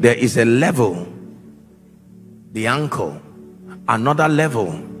 7. There is a level, the ankle. Another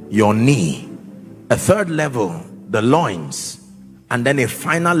level, your knee. A third level, the loins. And then a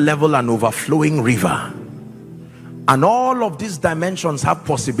final level, an overflowing river. And all of these dimensions have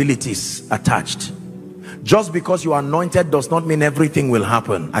possibilities attached. Just because you are anointed does not mean everything will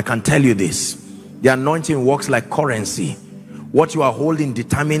happen. I can tell you this. The anointing works like currency. What you are holding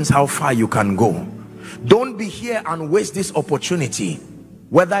determines how far you can go. Don't be here and waste this opportunity.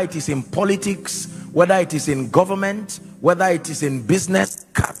 Whether it is in politics, whether it is in government, whether it is in business,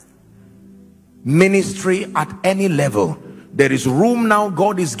 ministry, at any level, there is room now.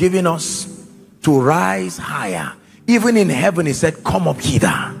 God is giving us to rise higher. Even in heaven, he said, come up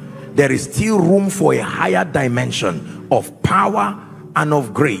hither. There is still room for a higher dimension of power and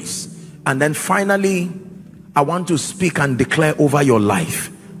of grace. And then finally, I want to speak and declare over your life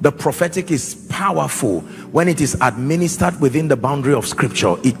The prophetic is powerful when it is administered within the boundary of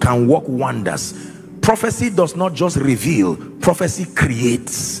scripture. It can work wonders. Prophecy does not just reveal, prophecy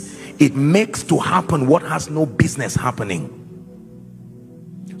creates. It makes to happen what has no business happening.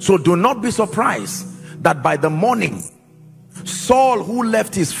 So do not be surprised that by the morning, Saul, who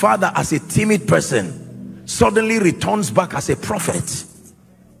left his father as a timid person, suddenly returns back as a prophet.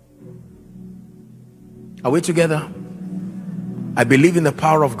 Are we together? I believe in the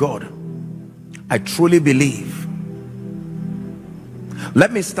power of God. I truly believe.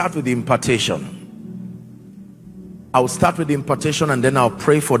 Let me start with the impartation. I'll start with the impartation and then I'll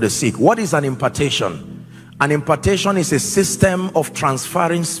pray for the sick. What is an impartation? An impartation is a system of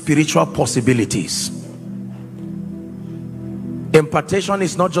transferring spiritual possibilities. Impartation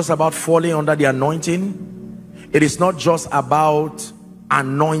is not just about falling under the anointing. It is not just about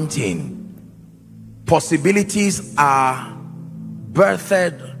anointing. Possibilities are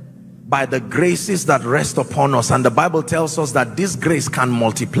birthed by the graces that rest upon us, and the Bible tells us that this grace can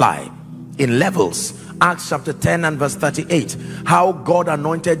multiply in levels. Acts chapter 10 and verse 38, how God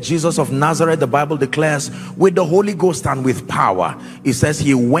anointed Jesus of Nazareth, the Bible declares, with the Holy Ghost and with power. It says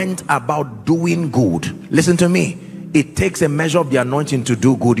he went about doing good. Listen to me, it takes a measure of the anointing to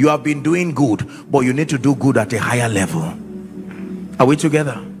do good. You have been doing good, but you need to do good at a higher level. Are we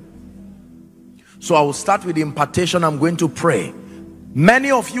together? So I will start with the impartation. I'm going to pray. Many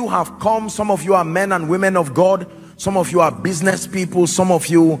of you have come. Some of you are men and women of God. Some of you are business people. Some of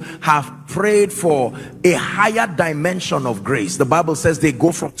you have prayed for a higher dimension of grace. The Bible says they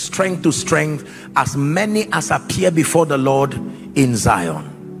go from strength to strength, as many as appear before the Lord in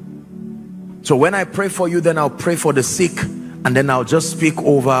Zion. So when I pray for you, then I'll pray for the sick, and then I'll just speak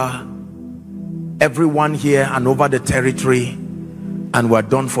over everyone here and over the territory, and we're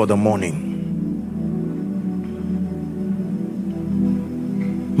done for the morning.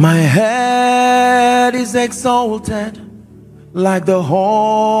 My head is exalted like the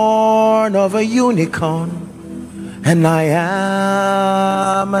horn of a unicorn, and I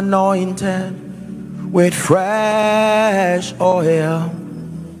am anointed with fresh oil.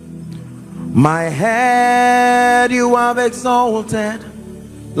 My head you have exalted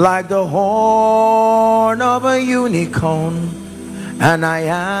like the horn of a unicorn, and I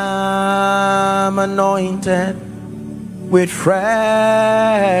am anointed with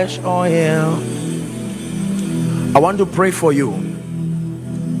fresh oil. I want to pray for you.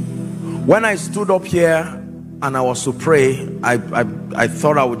 When I stood up here and I was to pray, I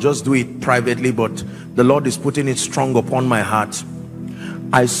thought I would just do it privately, but the Lord is putting it strong upon my heart.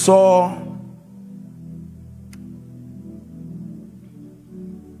 I saw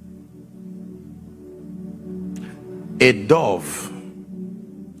a dove,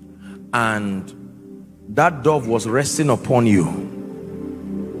 and that dove was resting upon you.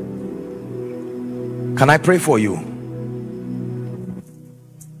 Can I pray for you?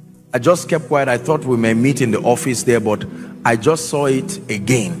 I just kept quiet. I thought we may meet in the office there, but I just saw it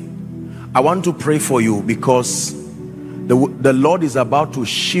again. I want to pray for you because the Lord is about to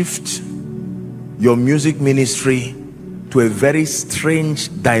shift your music ministry to a very strange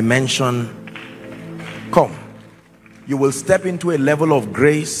dimension. Come, you will step into a level of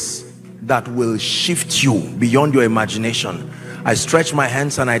grace that will shift you beyond your imagination. I stretch my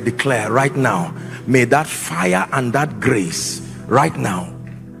hands and I declare right now, may that fire and that grace right now,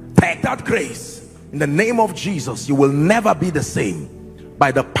 take that grace in the name of Jesus. You will never be the same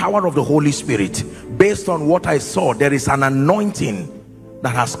by the power of the Holy Spirit. Based on what I saw, there is an anointing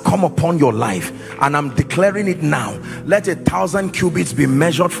that has come upon your life, and I'm declaring it now. Let 1,000 cubits be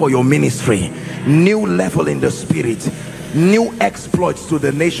measured for your ministry. New level in the spirit, new exploits to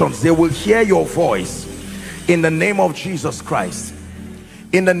the nations. They will hear your voice in the name of Jesus Christ.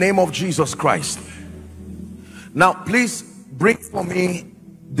 In the name of Jesus Christ. Now please bring for me,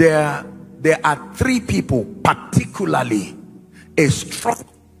 there are 3 people particularly a strong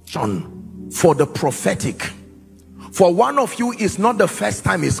vision for the prophetic. For one of you, is not the first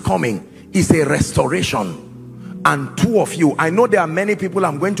time it's coming, it's a restoration. And 2 of you, I know there are many people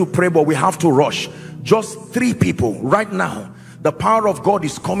I'm going to pray, but we have to rush. Just 3 people right now, the power of God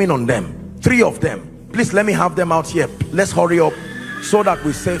is coming on them. 3 of them. Please let me have them out here. Let's hurry up so that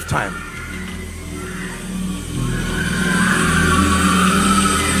we save time.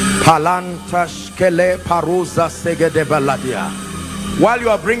 While you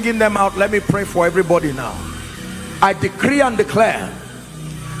are bringing them out, let me pray for everybody now. I decree and declare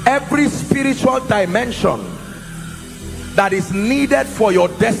every spiritual dimension that is needed for your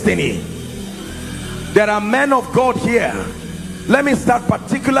destiny. There are men of God here. Let me start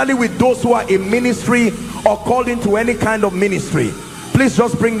particularly with those who are in ministry or called into any kind of ministry. Please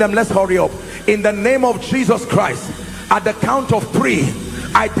just bring them. Let's hurry up. In the name of Jesus Christ, at the count of 3,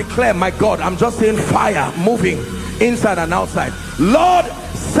 I declare, my God, I'm just saying, fire moving inside and outside. Lord,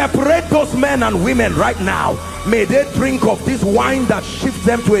 separate those men and women right now. May they drink of this wine that shifts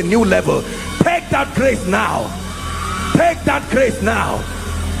them to a new level. Take that grace now. Take that grace now.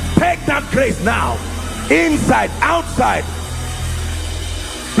 Take that grace now. Inside, outside.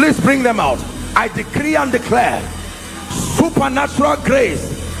 Please bring them out. I decree and declare supernatural grace.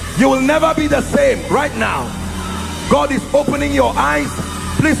 You will never be the same right now. God is opening your eyes.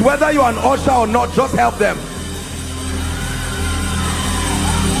 Please, whether you're an usher or not, just help them.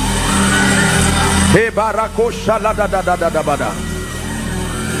 Hey, barakosha la da da da da da da.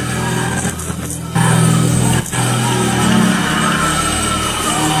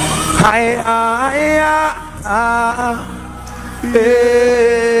 Hi,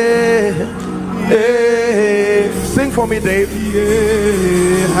 sing for me, Dave.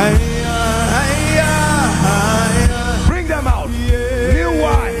 Bring them out. New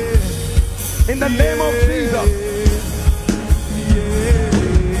wine in the name of Jesus.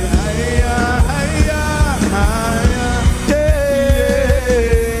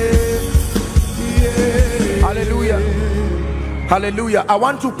 Hallelujah. Hallelujah. I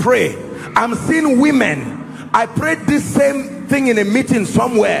want to pray. I'm seeing women. I prayed this same thing in a meeting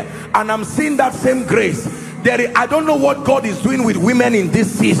somewhere, and I'm seeing that same grace. I don't know what God is doing with women in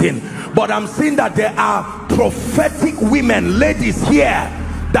this season, but I'm seeing that there are prophetic women, ladies here,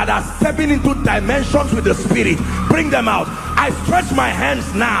 that are stepping into dimensions with the Spirit. Bring them out. I stretch my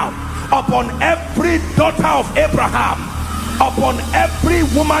hands now upon every daughter of Abraham, upon every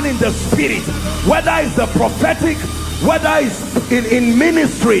woman in the Spirit, whether it's the prophetic, whether it's in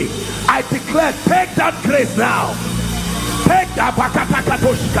ministry. I declare, take that grace now. Take that.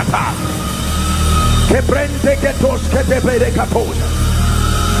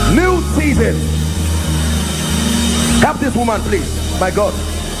 New season. Help this woman, please. My God.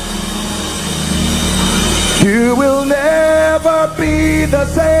 You will never be the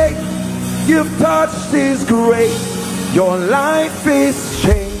same. You've touched His grace. Your life is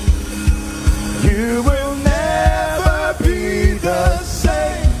changed. You will never be the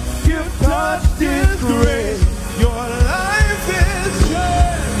same. You've touched His grace. Your life is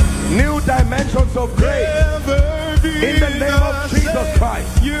changed. New dimensions of grace. In the name of Jesus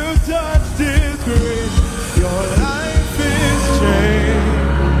Christ. You've touched His grace. Your life is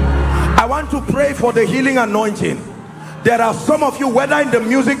changed. I want to pray for the healing anointing. There are some of you, whether in the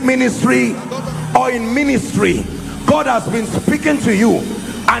music ministry or in ministry, God has been speaking to you,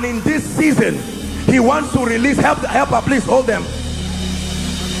 and in this season He wants to release. Help her, please hold them.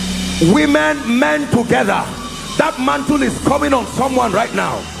 Women, men together. That mantle is coming on someone right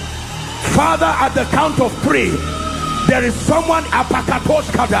now. Father, at the count of 3, there is someone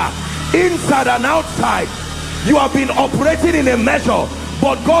inside and outside. You have been operating in a measure,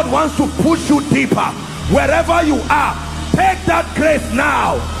 but God wants to push you deeper. Wherever you are, take that grace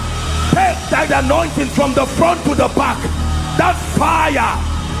now. Take that anointing from the front to the back. That fire,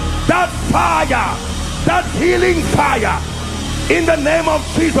 that healing fire, in the name of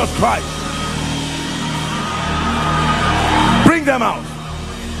Jesus Christ. Bring them out.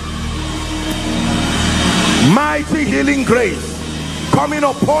 Mighty healing grace coming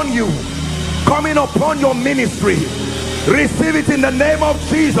upon you, coming upon your ministry. Receive it in the name of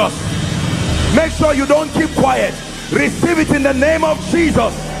Jesus. Make sure you don't keep quiet. Receive it in the name of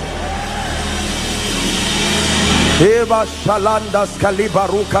Jesus. Eva shalandas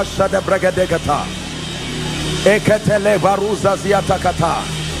kalibaruka shadebregedegata. Eketele baruza ziatakata.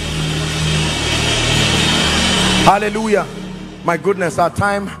 Hallelujah. My goodness, our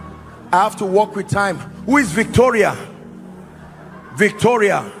time. I have to walk with time. Who is Victoria?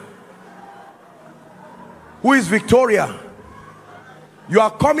 Victoria. Who is Victoria? You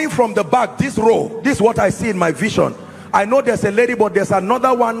are coming from the back, this row. This is what I see in my vision. I know there's a lady, but there's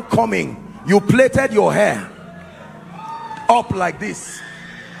another one coming. You plaited your hair up like this.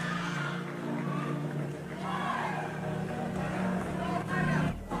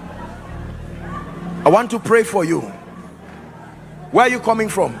 I want to pray for you. Where are you coming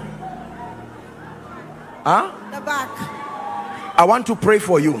from? Huh? The back. I want to pray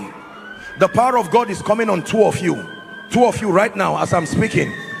for you. The power of God is coming on 2 of you. 2 of you right now as I'm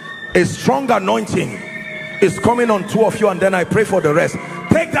speaking. A strong anointing is coming on 2 of you, and then I pray for the rest.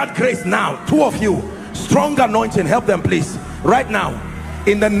 Take that grace now. 2 of you. Strong anointing. Help them, please. Right now.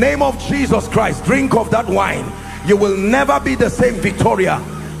 In the name of Jesus Christ, drink of that wine. You will never be the same, Victoria.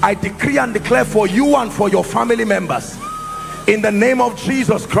 I decree and declare for you and for your family members. In the name of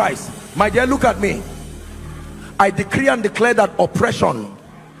Jesus Christ. My dear, look at me. I decree and declare that oppression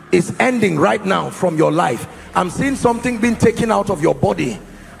is ending right now from your life. I'm seeing something being taken out of your body.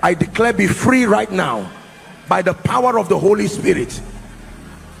 I declare, be free right now by the power of the Holy Spirit.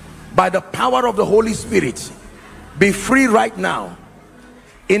 By the power of the Holy Spirit, be free right now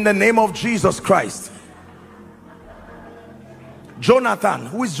in the name of Jesus Christ. Jonathan,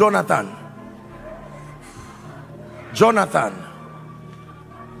 who is Jonathan? Jonathan.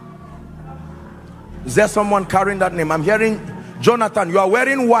 Is there someone carrying that name? I'm hearing Jonathan. You are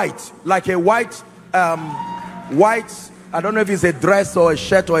wearing white, like a white, white, I don't know if it's a dress or a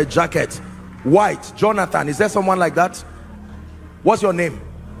shirt or a jacket. White. Jonathan. Is there someone like that? What's your name?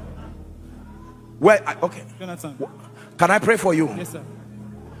 Where? Okay. Jonathan. Can I pray for you? Yes, sir.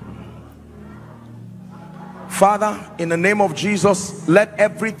 Father, in the name of Jesus, let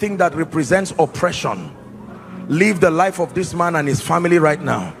everything that represents oppression leave the life of this man and his family right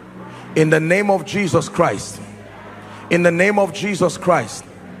now. In the name of Jesus Christ. In the name of Jesus Christ.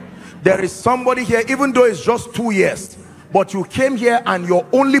 There is somebody here, even though it's just 2 years, but you came here and your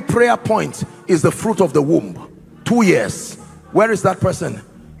only prayer point is the fruit of the womb. 2 years. Where is that person?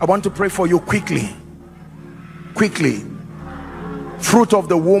 I want to pray for you quickly. Quickly. Fruit of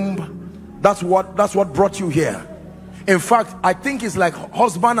the womb. That's what brought you here. In fact, I think it's like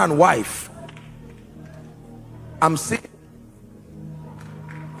husband and wife. I'm seeing.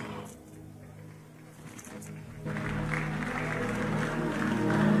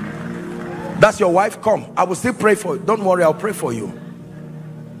 That's your wife? Come. I will still pray for you. Don't worry, I'll pray for you.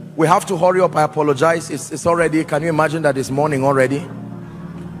 We have to hurry up. I apologize. It's already, can you imagine that it's morning already?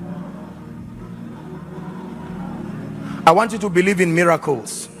 I want you to believe in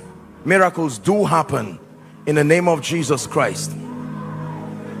miracles. Miracles do happen in the name of Jesus Christ.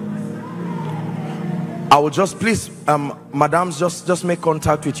 I will just, please, madams, just make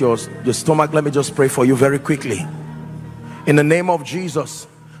contact with your stomach. Let me just pray for you very quickly. In the name of Jesus,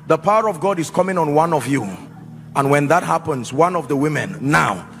 the power of God is coming on one of you. And when that happens, one of the women,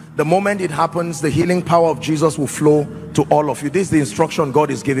 now, the moment it happens, the healing power of Jesus will flow to all of you. This is the instruction God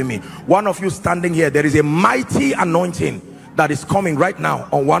is giving me. One of you standing here, there is a mighty anointing that is coming right now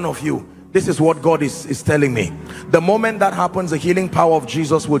on one of you. This is what God is telling me. The moment that happens, the healing power of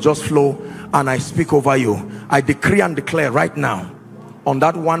Jesus will just flow, and I speak over you. I decree and declare right now on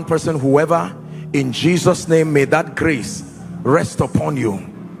that one person, whoever, in Jesus' name, may that grace rest upon you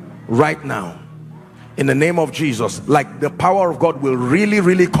right now. In the name of Jesus, like the power of God will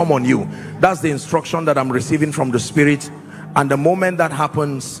really come on you. That's the instruction that I'm receiving from the Spirit. And the moment that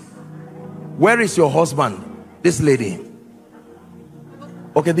happens, where is your husband? This lady.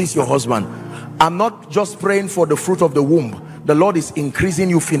 Okay, this is your husband. I'm not just praying for the fruit of the womb. The Lord is increasing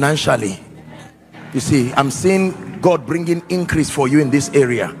you financially. You see, I'm seeing God bringing increase for you in this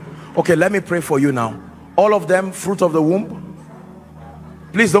area. Okay, let me pray for you now. All of them, fruit of the womb.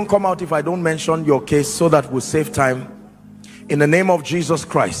 Please don't come out if I don't mention your case, so that we'll save time. In the name of Jesus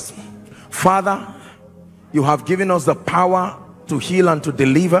Christ. Father, you have given us the power to heal and to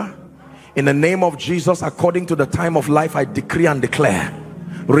deliver. In the name of Jesus, according to the time of life, I decree and declare,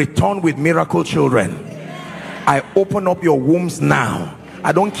 return with miracle children. I open up your wombs now.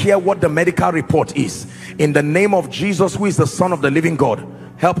 I don't care what the medical report is. In the name of Jesus, who is the Son of the living God,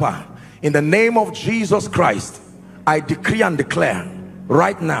 help her. In the name of Jesus Christ, I decree and declare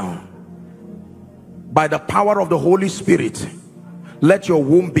right now, by the power of the Holy Spirit, let your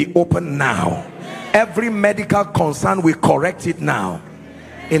womb be open now. Every medical concern, we correct it now.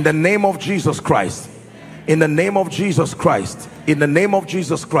 In the name of Jesus Christ. In the name of Jesus Christ. In the name of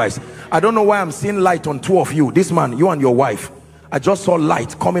Jesus Christ. I don't know why I'm seeing light on two of you. This man, you and your wife. I just saw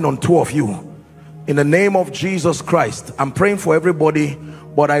light coming on two of you. In the name of Jesus Christ. I'm praying for everybody,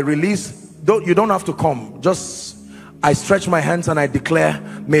 but I release. You don't have to come. Just, I stretch my hands and I declare,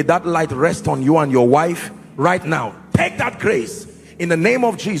 may that light rest on you and your wife right now. Take that grace. In the name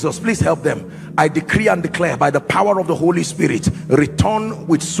of Jesus, please help them. I decree and declare, by the power of the Holy Spirit, return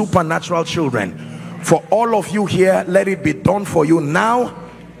with supernatural children. For all of you here, let it be done for you now.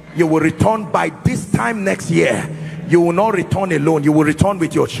 You will return by this time next year. You will not return alone. You will return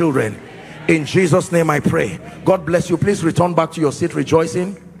with your children. In Jesus' name I pray. God bless you. Please return back to your seat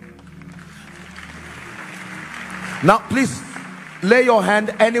rejoicing. Now please lay your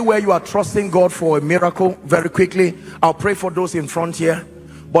hand anywhere you are trusting God for a miracle. Very quickly, I'll pray for those in front here,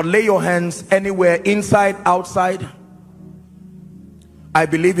 but lay your hands anywhere, inside, outside. I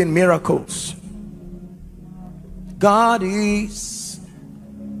believe in miracles. God is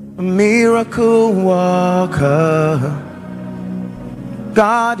a miracle worker.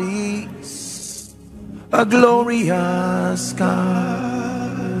 God is a glorious God.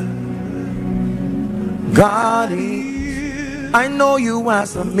 God is, I know you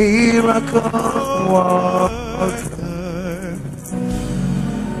as a miracle worker.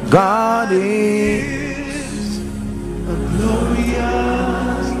 God is a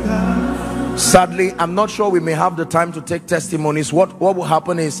glorious God. Sadly, I'm not sure we may have the time to take testimonies. What will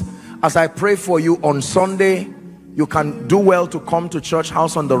happen is, as I pray for you on Sunday, you can do well to come to Church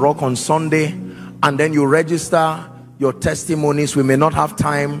House on the Rock on Sunday, and then you register your testimonies. We may not have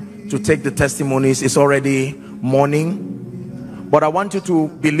time to take the testimonies. It's already morning, but I want you to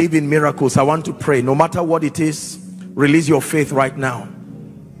believe in miracles. I want to pray. No matter what it is, release your faith right now.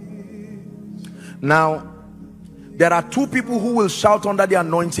 Now, there are two people who will shout under the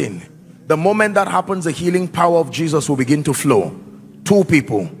anointing. The moment that happens, the healing power of Jesus will begin to flow. Two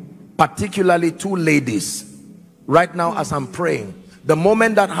people, particularly two ladies. Right now, as I'm praying, the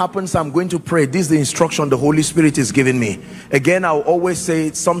moment that happens, I'm going to pray. This is the instruction the Holy Spirit is giving me. Again, I'll always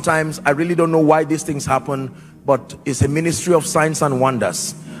say, sometimes I really don't know why these things happen, but it's a ministry of signs and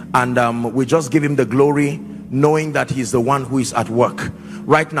wonders, and we just give him the glory, knowing that he's the one who is at work.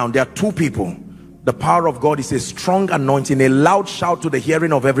 Right now, there are two people. The power of God is a strong anointing, a loud shout to the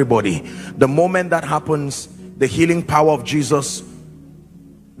hearing of everybody. The moment that happens, the healing power of Jesus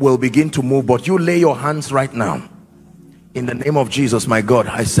will begin to move. But you lay your hands right now. In the name of Jesus, my God,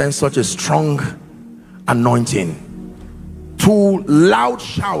 I sense such a strong anointing. Two loud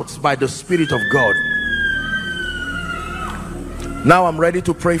shouts by the Spirit of God. Now I'm ready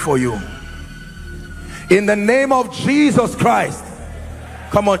to pray for you. In the name of Jesus Christ.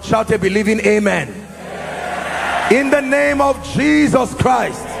 Come on, shout a believing amen. In the name of Jesus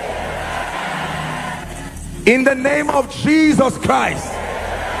Christ. In the name of Jesus Christ.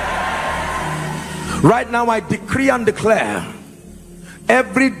 Right now I decree and declare,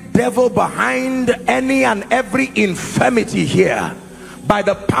 every devil behind any and every infirmity here, by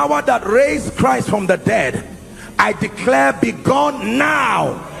the power that raised Christ from the dead, I declare, be gone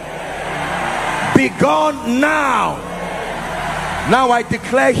now. Be gone now. Now I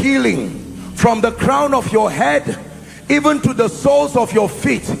declare healing from the crown of your head even to the soles of your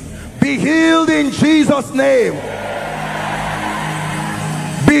feet. Be healed in Jesus' name.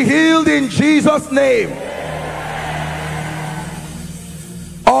 Be healed in Jesus' name.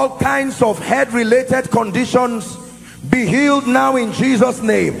 All kinds of head related conditions, be healed now in Jesus'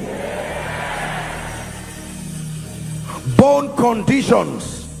 name. Bone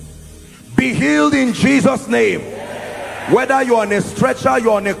conditions, be healed in Jesus' name. Whether you're on a stretcher,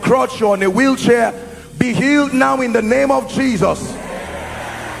 you're on a crutch, you're on a wheelchair, be healed now in the name of Jesus.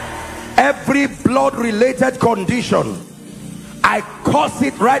 Every blood related condition, I curse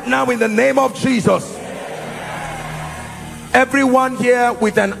it right now in the name of Jesus. Everyone here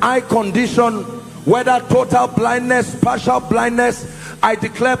with an eye condition, whether total blindness, partial blindness, I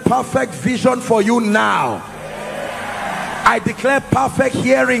declare perfect vision for you now. I declare perfect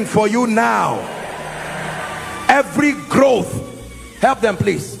hearing for you now. Every growth, help them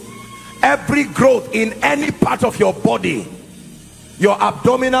please. Every growth in any part of your body, your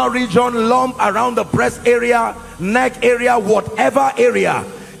abdominal region, lump around the breast area, neck area, whatever area,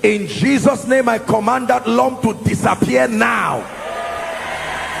 in Jesus' name I command that lump to disappear now.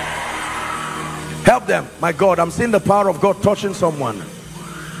 Help them. My God, I'm seeing the power of God touching someone.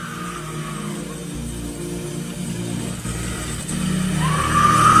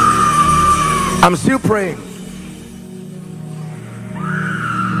 I'm still praying.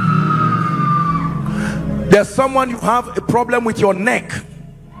 There's someone, you have a problem with your neck.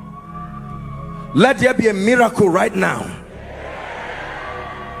 Let there be a miracle right now.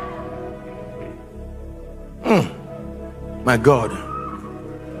 My God,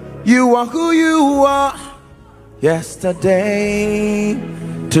 you are who you are, yesterday,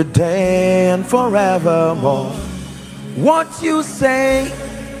 today, and forevermore. What you say.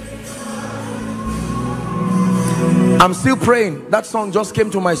 I'm still praying. That song just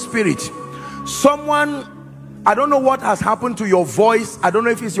came to my spirit. Someone, I don't know what has happened to your voice. I don't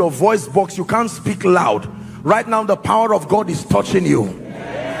know if it's your voice box. You can't speak loud. Right now the power of God is touching you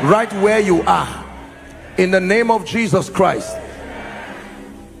right where you are, in the name of Jesus Christ.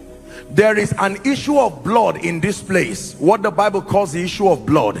 There is an issue of blood in this place, what the Bible calls the issue of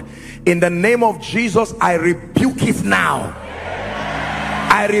blood. In the name of Jesus, I rebuke it now.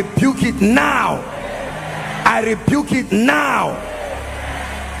 I rebuke it now. I rebuke it now.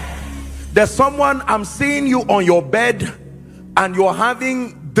 There's someone, I'm seeing you on your bed and you're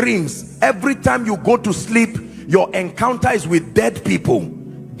having dreams. Every time you go to sleep, your encounter is with dead people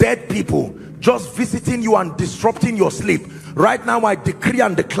just visiting you and disrupting your sleep. Right now I decree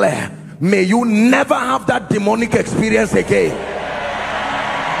and declare, may you never have that demonic experience again.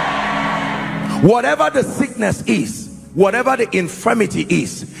 Whatever the sickness is, whatever the infirmity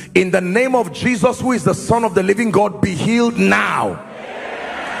is, in the name of Jesus, who is the Son of the living God, be healed now.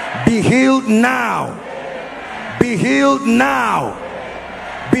 Be healed now. Be healed now.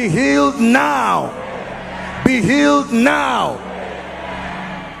 Be healed now. Be healed now.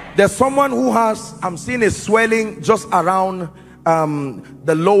 There's someone who has, I'm seeing a swelling just around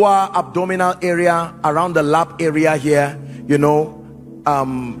the lower abdominal area, around the lap area here, you know.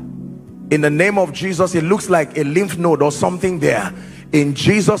 In the name of Jesus, it looks like a lymph node or something there. In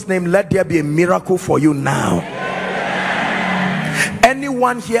Jesus' name, let there be a miracle for you now.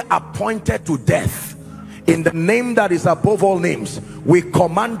 Anyone here appointed to death, in the name that is above all names, we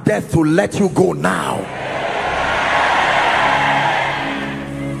command death to let you go now.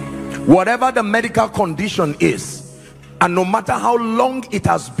 Whatever the medical condition is, and no matter how long it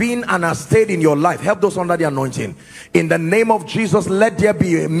has been and has stayed in your life, help those under the anointing. In the name of Jesus, let there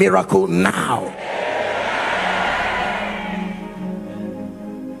be a miracle now.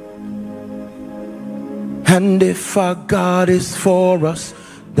 And if our God is for us,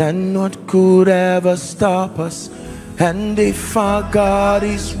 then what could ever stop us? And if our God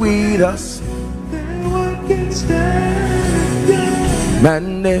is with us, then what can stand against?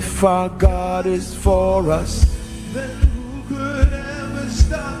 And if our God is for us, then who could ever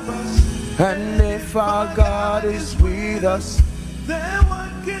stop us? And if our God is with us, then what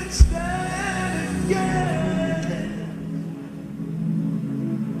can stand against?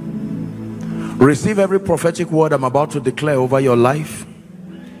 Receive every prophetic word I'm about to declare over your life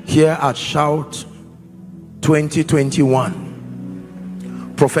here at Shout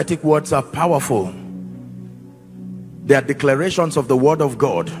 2021. Prophetic words are powerful. They are declarations of the word of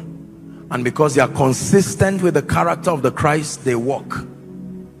God, and because they are consistent with the character of the Christ, they work.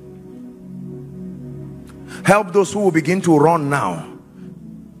 Help those who will begin to run now.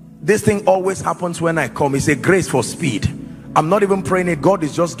 This thing always happens when I come. It's a grace for speed. I'm not even praying it. God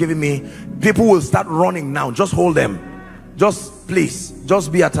is just giving me. People will start running now. Just hold them. Just please,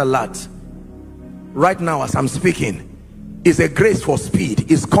 just be at alert. Right now as I'm speaking, it's a grace for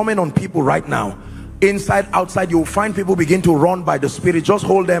speed. It's coming on people right now. Inside, outside, you'll find people begin to run by the Spirit. Just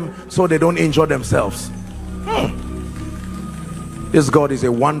hold them so they don't injure themselves. This God is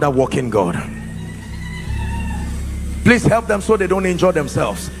a wonder working God. Please help them so they don't injure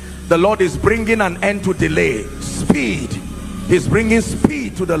themselves. The Lord is bringing an end to delay. Speed. He's bringing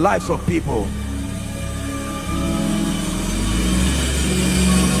speed to the lives of people.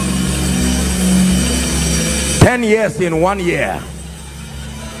 "10 years in 1 year."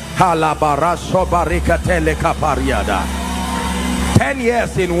 10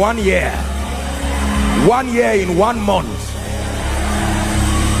 years in 1 year. 1 year in 1 month.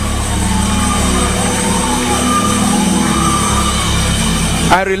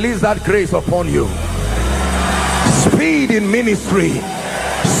 I release that grace upon you. Speed in ministry,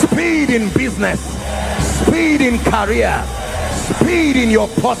 speed in business, speed in career, speed in your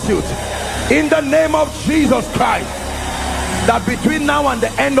pursuit. In the name of Jesus Christ, that between now and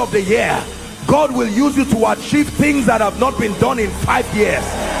the end of the year, God will use you to achieve things that have not been done in 5 years.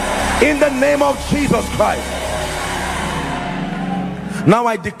 In the name of Jesus Christ. Now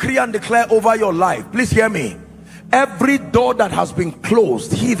I decree and declare over your life, please hear me, every door that has been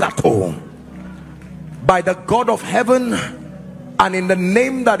closed hitherto by the God of heaven, and in the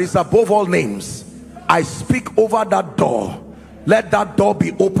name that is above all names, I speak over that door. Let that door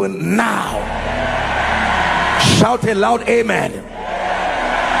be open now. Shout a loud amen.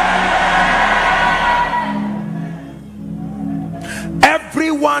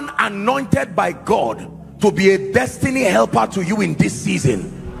 Everyone anointed by God to be a destiny helper to you in this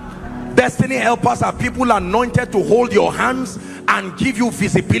season. Destiny helpers are people anointed to hold your hands and give you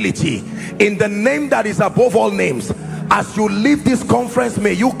visibility. In the name that is above all names, as you leave this conference,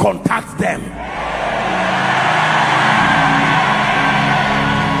 may you contact them.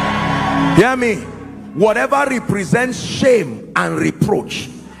 Hear me. Whatever represents shame and reproach,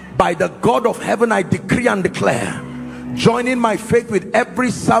 by the God of heaven, I decree and declare, joining my faith with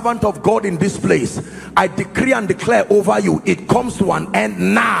every servant of God in this place, I decree and declare over you, it comes to an end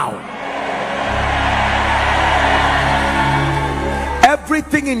now.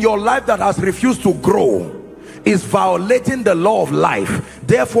 Everything in your life that has refused to grow is violating the law of life.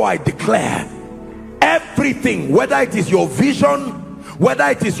 Therefore I declare, everything, whether it is your vision, whether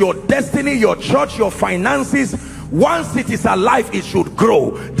it is your destiny, your church, your finances, once it is alive, it should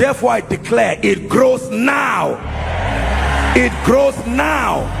grow. Therefore I declare, it grows now. It grows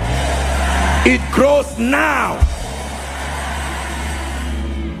now. It grows now.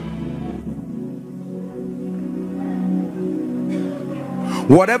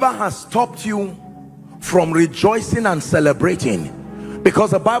 Whatever has stopped you from rejoicing and celebrating,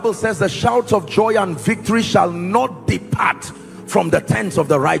 because the Bible says the shouts of joy and victory shall not depart from the tents of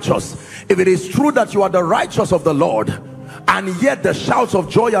the righteous. If it is true that you are the righteous of the Lord, and yet the shouts of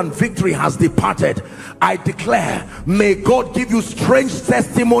joy and victory has departed, I declare, may God give you strange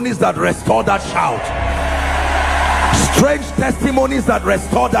testimonies that restore that shout. Strange testimonies that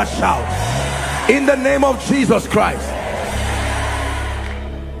restore that shout, in the name of Jesus Christ.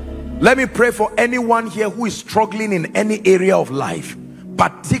 Let me pray for anyone here who is struggling in any area of life,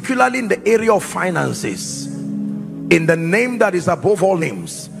 particularly in the area of finances. In the name that is above all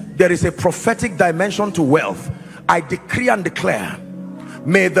names, there is a prophetic dimension to wealth. I decree and declare,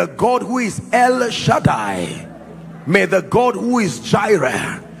 may the God who is El Shaddai, may the God who is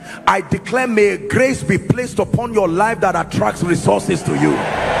Jireh, I declare, may grace be placed upon your life that attracts resources to you.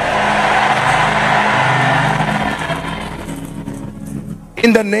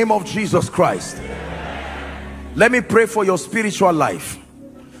 In the name of Jesus Christ. Let me pray for your spiritual life.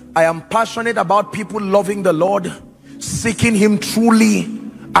 I am passionate about people loving the Lord, seeking him truly,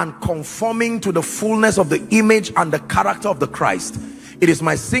 and conforming to the fullness of the image and the character of the Christ. It is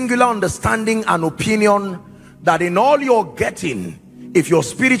my singular understanding and opinion that in all you're getting, if your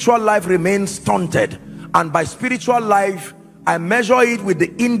spiritual life remains stunted, and by spiritual life I measure it with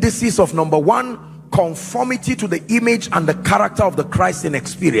the indices of, number one, conformity to the image and the character of the Christ in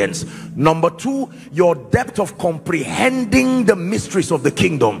experience. Number two, your depth of comprehending the mysteries of the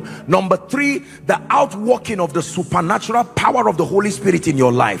kingdom. Number three, the outworking of the supernatural power of the Holy Spirit in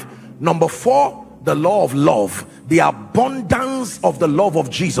your life. Number four, the law of love, the abundance of the love of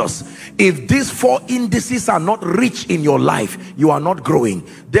Jesus. If these four indices are not rich in your life, you are not growing.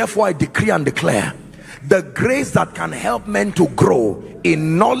 Therefore, I decree and declare, the grace that can help men to grow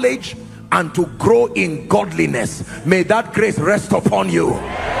in knowledge and to grow in godliness, may that grace rest upon you.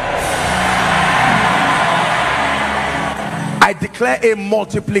 I declare a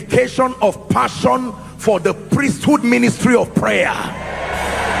multiplication of passion for the priesthood ministry of prayer,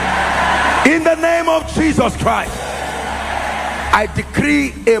 in the name of Jesus Christ. I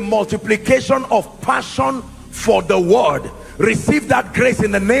decree a multiplication of passion for the word. Receive that grace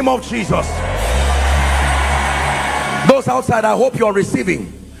in the name of Jesus. Those outside, I hope you're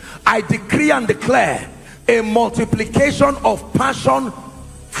receiving. I decree and declare a multiplication of passion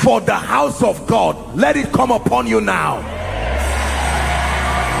for the house of God. Let it come upon you now.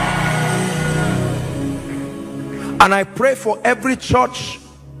 And I pray for every church,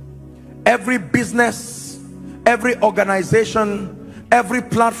 every business, every organization, every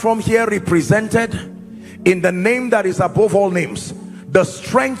platform here represented, in the name that is above all names, the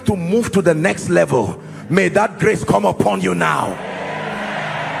strength to move to the next level. May that grace come upon you now.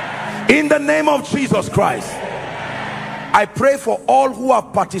 In the name of Jesus Christ. I pray for all who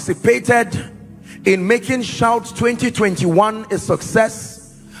have participated in making Shout 2021 a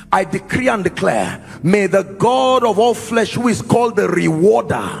success. I decree and declare, may the God of all flesh, who is called the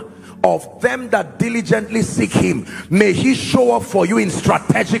rewarder of them that diligently seek him, may he show up for you in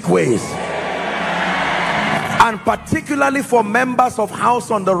strategic ways. And particularly for members of House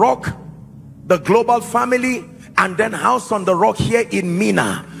on the Rock, the global family, and then House on the Rock here in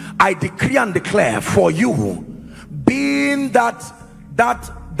Mina, I decree and declare for you, being that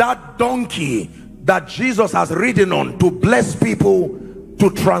donkey that Jesus has ridden on to bless people,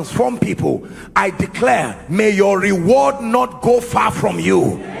 to transform people, I declare, may your reward not go far from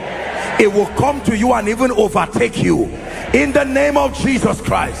you. It will come to you and even overtake you, in the name of Jesus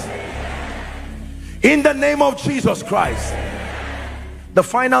Christ. In the name of Jesus Christ. The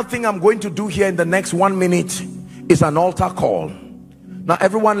final thing I'm going to do here in the next 1 minute is an altar call. Now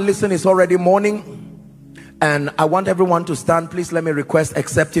everyone listen, it's already morning, and I want everyone to stand. Please let me request,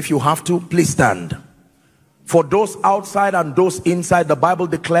 except if you have to, please stand. For those outside and those inside, the Bible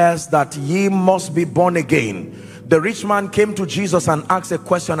declares that ye must be born again. The rich man came to Jesus and asked a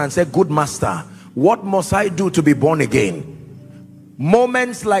question and said, good master, what must I do to be born again?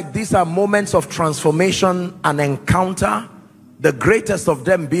 Moments like these are moments of transformation and encounter, the greatest of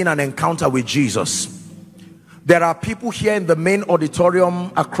them being an encounter with Jesus. There are people here in the main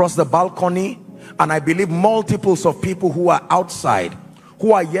auditorium, across the balcony, and I believe multiples of people who are outside,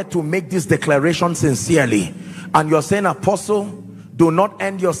 who are yet to make this declaration sincerely. And you're saying, Apostle, do not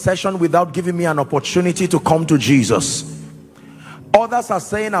end your session without giving me an opportunity to come to Jesus. Others are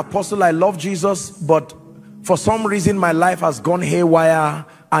saying, Apostle, I love Jesus, but for some reason my life has gone haywire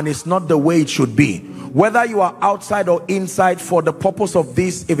and it's not the way it should be. Whether you are outside or inside, for the purpose of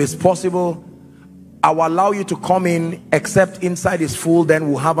this, if it's possible, I will allow you to come in, except inside is full. Then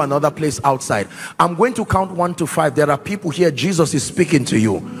we'll have another place outside. I'm going to count 1 to 5. There are people here. Jesus is speaking to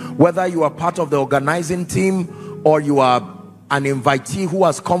you, whether you are part of the organizing team or you are an invitee who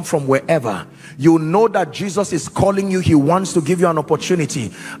has come from wherever. You know that Jesus is calling you. He wants to give you an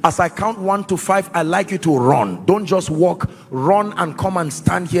opportunity. As I count 1 to 5, I like you to run. Don't just walk. Run and come and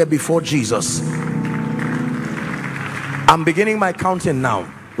stand here before Jesus. I'm beginning my counting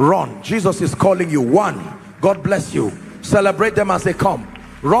now. Run. Jesus is calling you. 1. God bless you. Celebrate them as they come.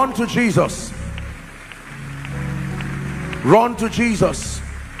 Run to Jesus. Run to Jesus.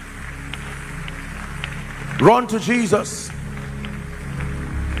 Run to Jesus.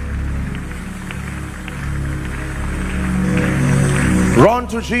 Run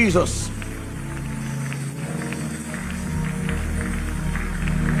to Jesus.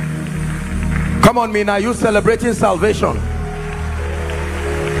 Come on, Mina, you celebrating salvation.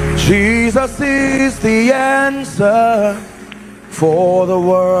 Jesus is the answer for the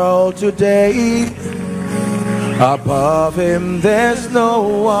world today. Above him there's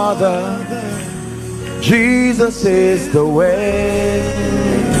no other. Jesus is the way.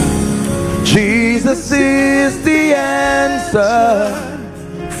 Jesus is the answer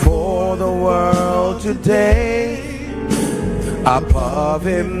for the world today. Above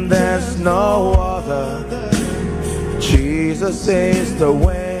him there's no other. Jesus is the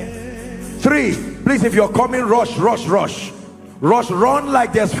way. 3, please, if you're coming, rush, rush, rush. Rush, run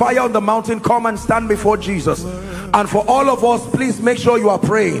like there's fire on the mountain. Come and stand before Jesus. And for all of us, please make sure you are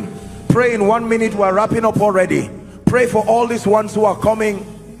praying. Pray in 1 minute. We're wrapping up already. Pray for all these ones who are coming.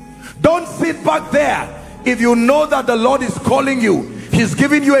 Don't sit back there. If you know that the Lord is calling you, he's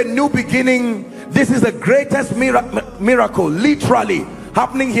giving you a new beginning. This is the greatest miracle literally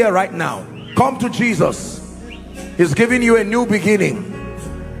happening here right now. Come to Jesus. He's giving you a new beginning.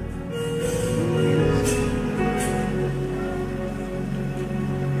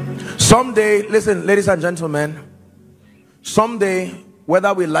 Someday, listen, ladies and gentlemen, someday,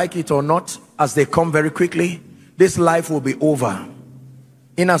 whether we like it or not, as they come very quickly, this life will be over,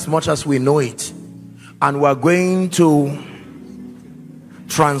 in as much as we know it, and we're going to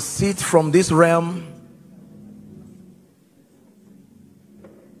transit from this realm.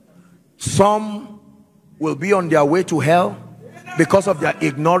 Some will be on their way to hell because of their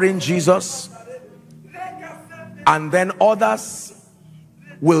ignoring Jesus, and then others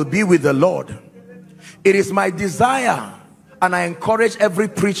will be with the Lord. It is my desire, and I encourage every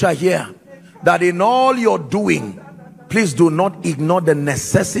preacher here, that in all you're doing, please do not ignore the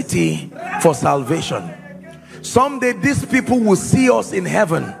necessity for salvation. Someday these people will see us in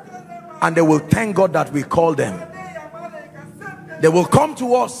heaven, and they will thank God that we called them. They will come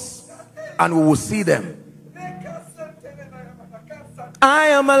to us and we will see them. I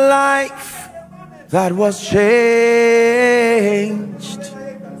am a life that was changed.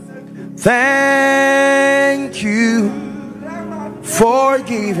 Thank you for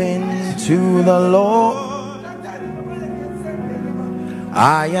giving to the Lord.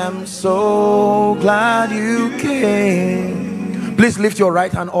 I am so glad you came. Please lift your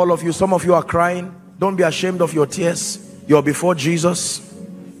right hand, all of you. Some of you are crying. Don't be ashamed of your tears. You're before Jesus.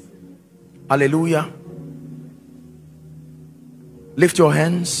 Hallelujah. Lift your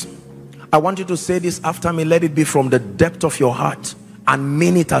hands. I want you to say this after me. Let it be from the depth of your heart, and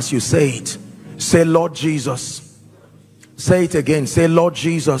mean it as you say it. Say, Lord Jesus. Say it again. Say, Lord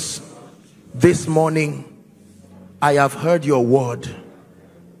Jesus, this morning I have heard your word.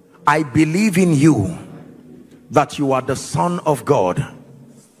 I believe in you, that you are the Son of God.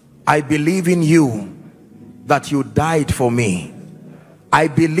 I believe in you, that you died for me. I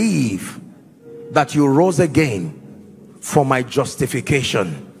believe that you rose again for my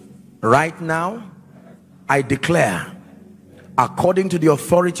justification. Right now, I declare, according to the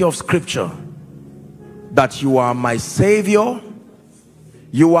authority of Scripture, that you are my Savior,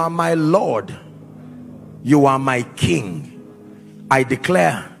 you are my Lord, you are my King. I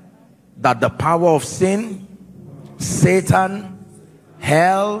declare that the power of sin, Satan,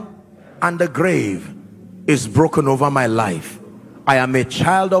 hell, and the grave is broken over my life. I am a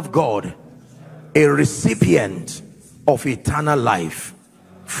child of God, a recipient of eternal life.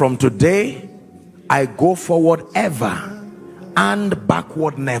 From today, I go forward ever and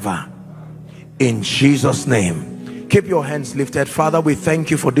backward never. In Jesus' name. Keep your hands lifted. Father, we thank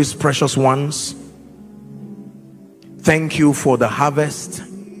you for these precious ones. Thank you for the harvest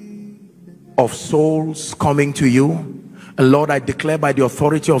of souls coming to you. And Lord, I declare by the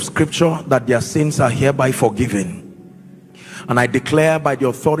authority of Scripture that their sins are hereby forgiven. And I declare by the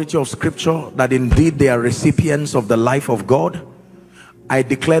authority of Scripture that indeed they are recipients of the life of God. I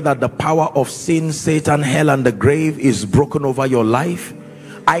declare that the power of sin, Satan, hell, and the grave is broken over your life.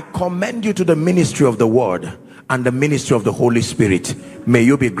 I commend you to the ministry of the word and the ministry of the Holy Spirit. May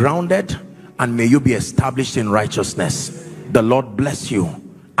you be grounded and may you be established in righteousness. The Lord bless you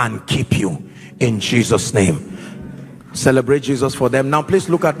and keep you in Jesus' name. Celebrate Jesus for them. Now please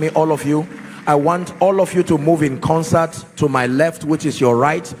look at me, all of you. I want all of you to move in concert to my left, which is your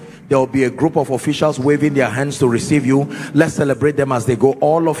right. There will be a group of officials waving their hands to receive you. Let's celebrate them as they go.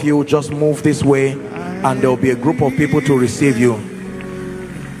 All of you just move this way and there will be a group of people to receive you.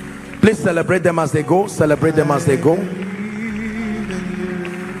 Please celebrate them as they go. Celebrate them as they go.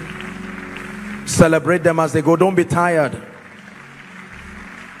 Celebrate them as they go. Don't be tired.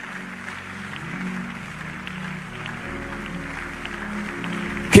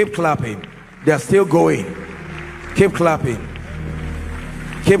 Keep clapping. They're still going. Keep clapping.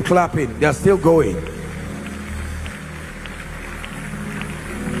 Keep clapping. They're still going.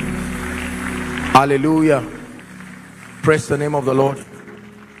 Hallelujah. Praise the name of the Lord.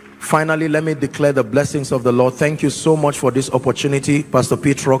 Finally, let me declare the blessings of the Lord. Thank you so much for this opportunity. Pastor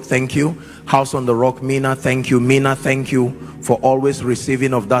Pete Rock, thank you. House on the Rock, Mina, thank you. Mina, thank you for always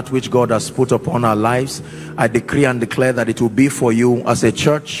receiving of that which God has put upon our lives. I decree and declare that it will be for you as a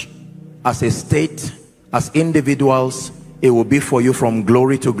church, as a state, as individuals. It will be for you from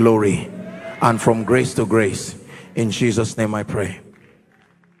glory to glory and from grace to grace. In Jesus' name I pray.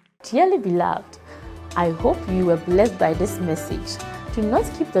 Dearly beloved, I hope you were blessed by this message. Do not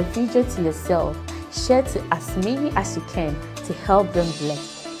keep the video to yourself. Share to as many as you can to help them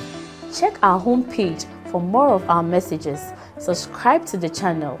bless. Check our homepage for more of our messages. Subscribe to the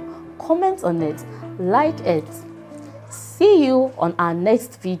channel, comment on it, like it. See you on our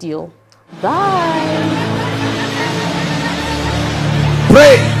next video. Bye.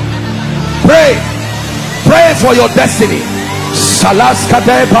 Pray, pray, pray for your destiny.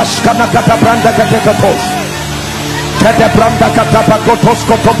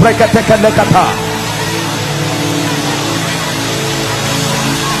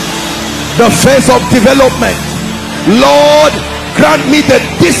 The phase of development. Lord, grant me the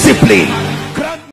discipline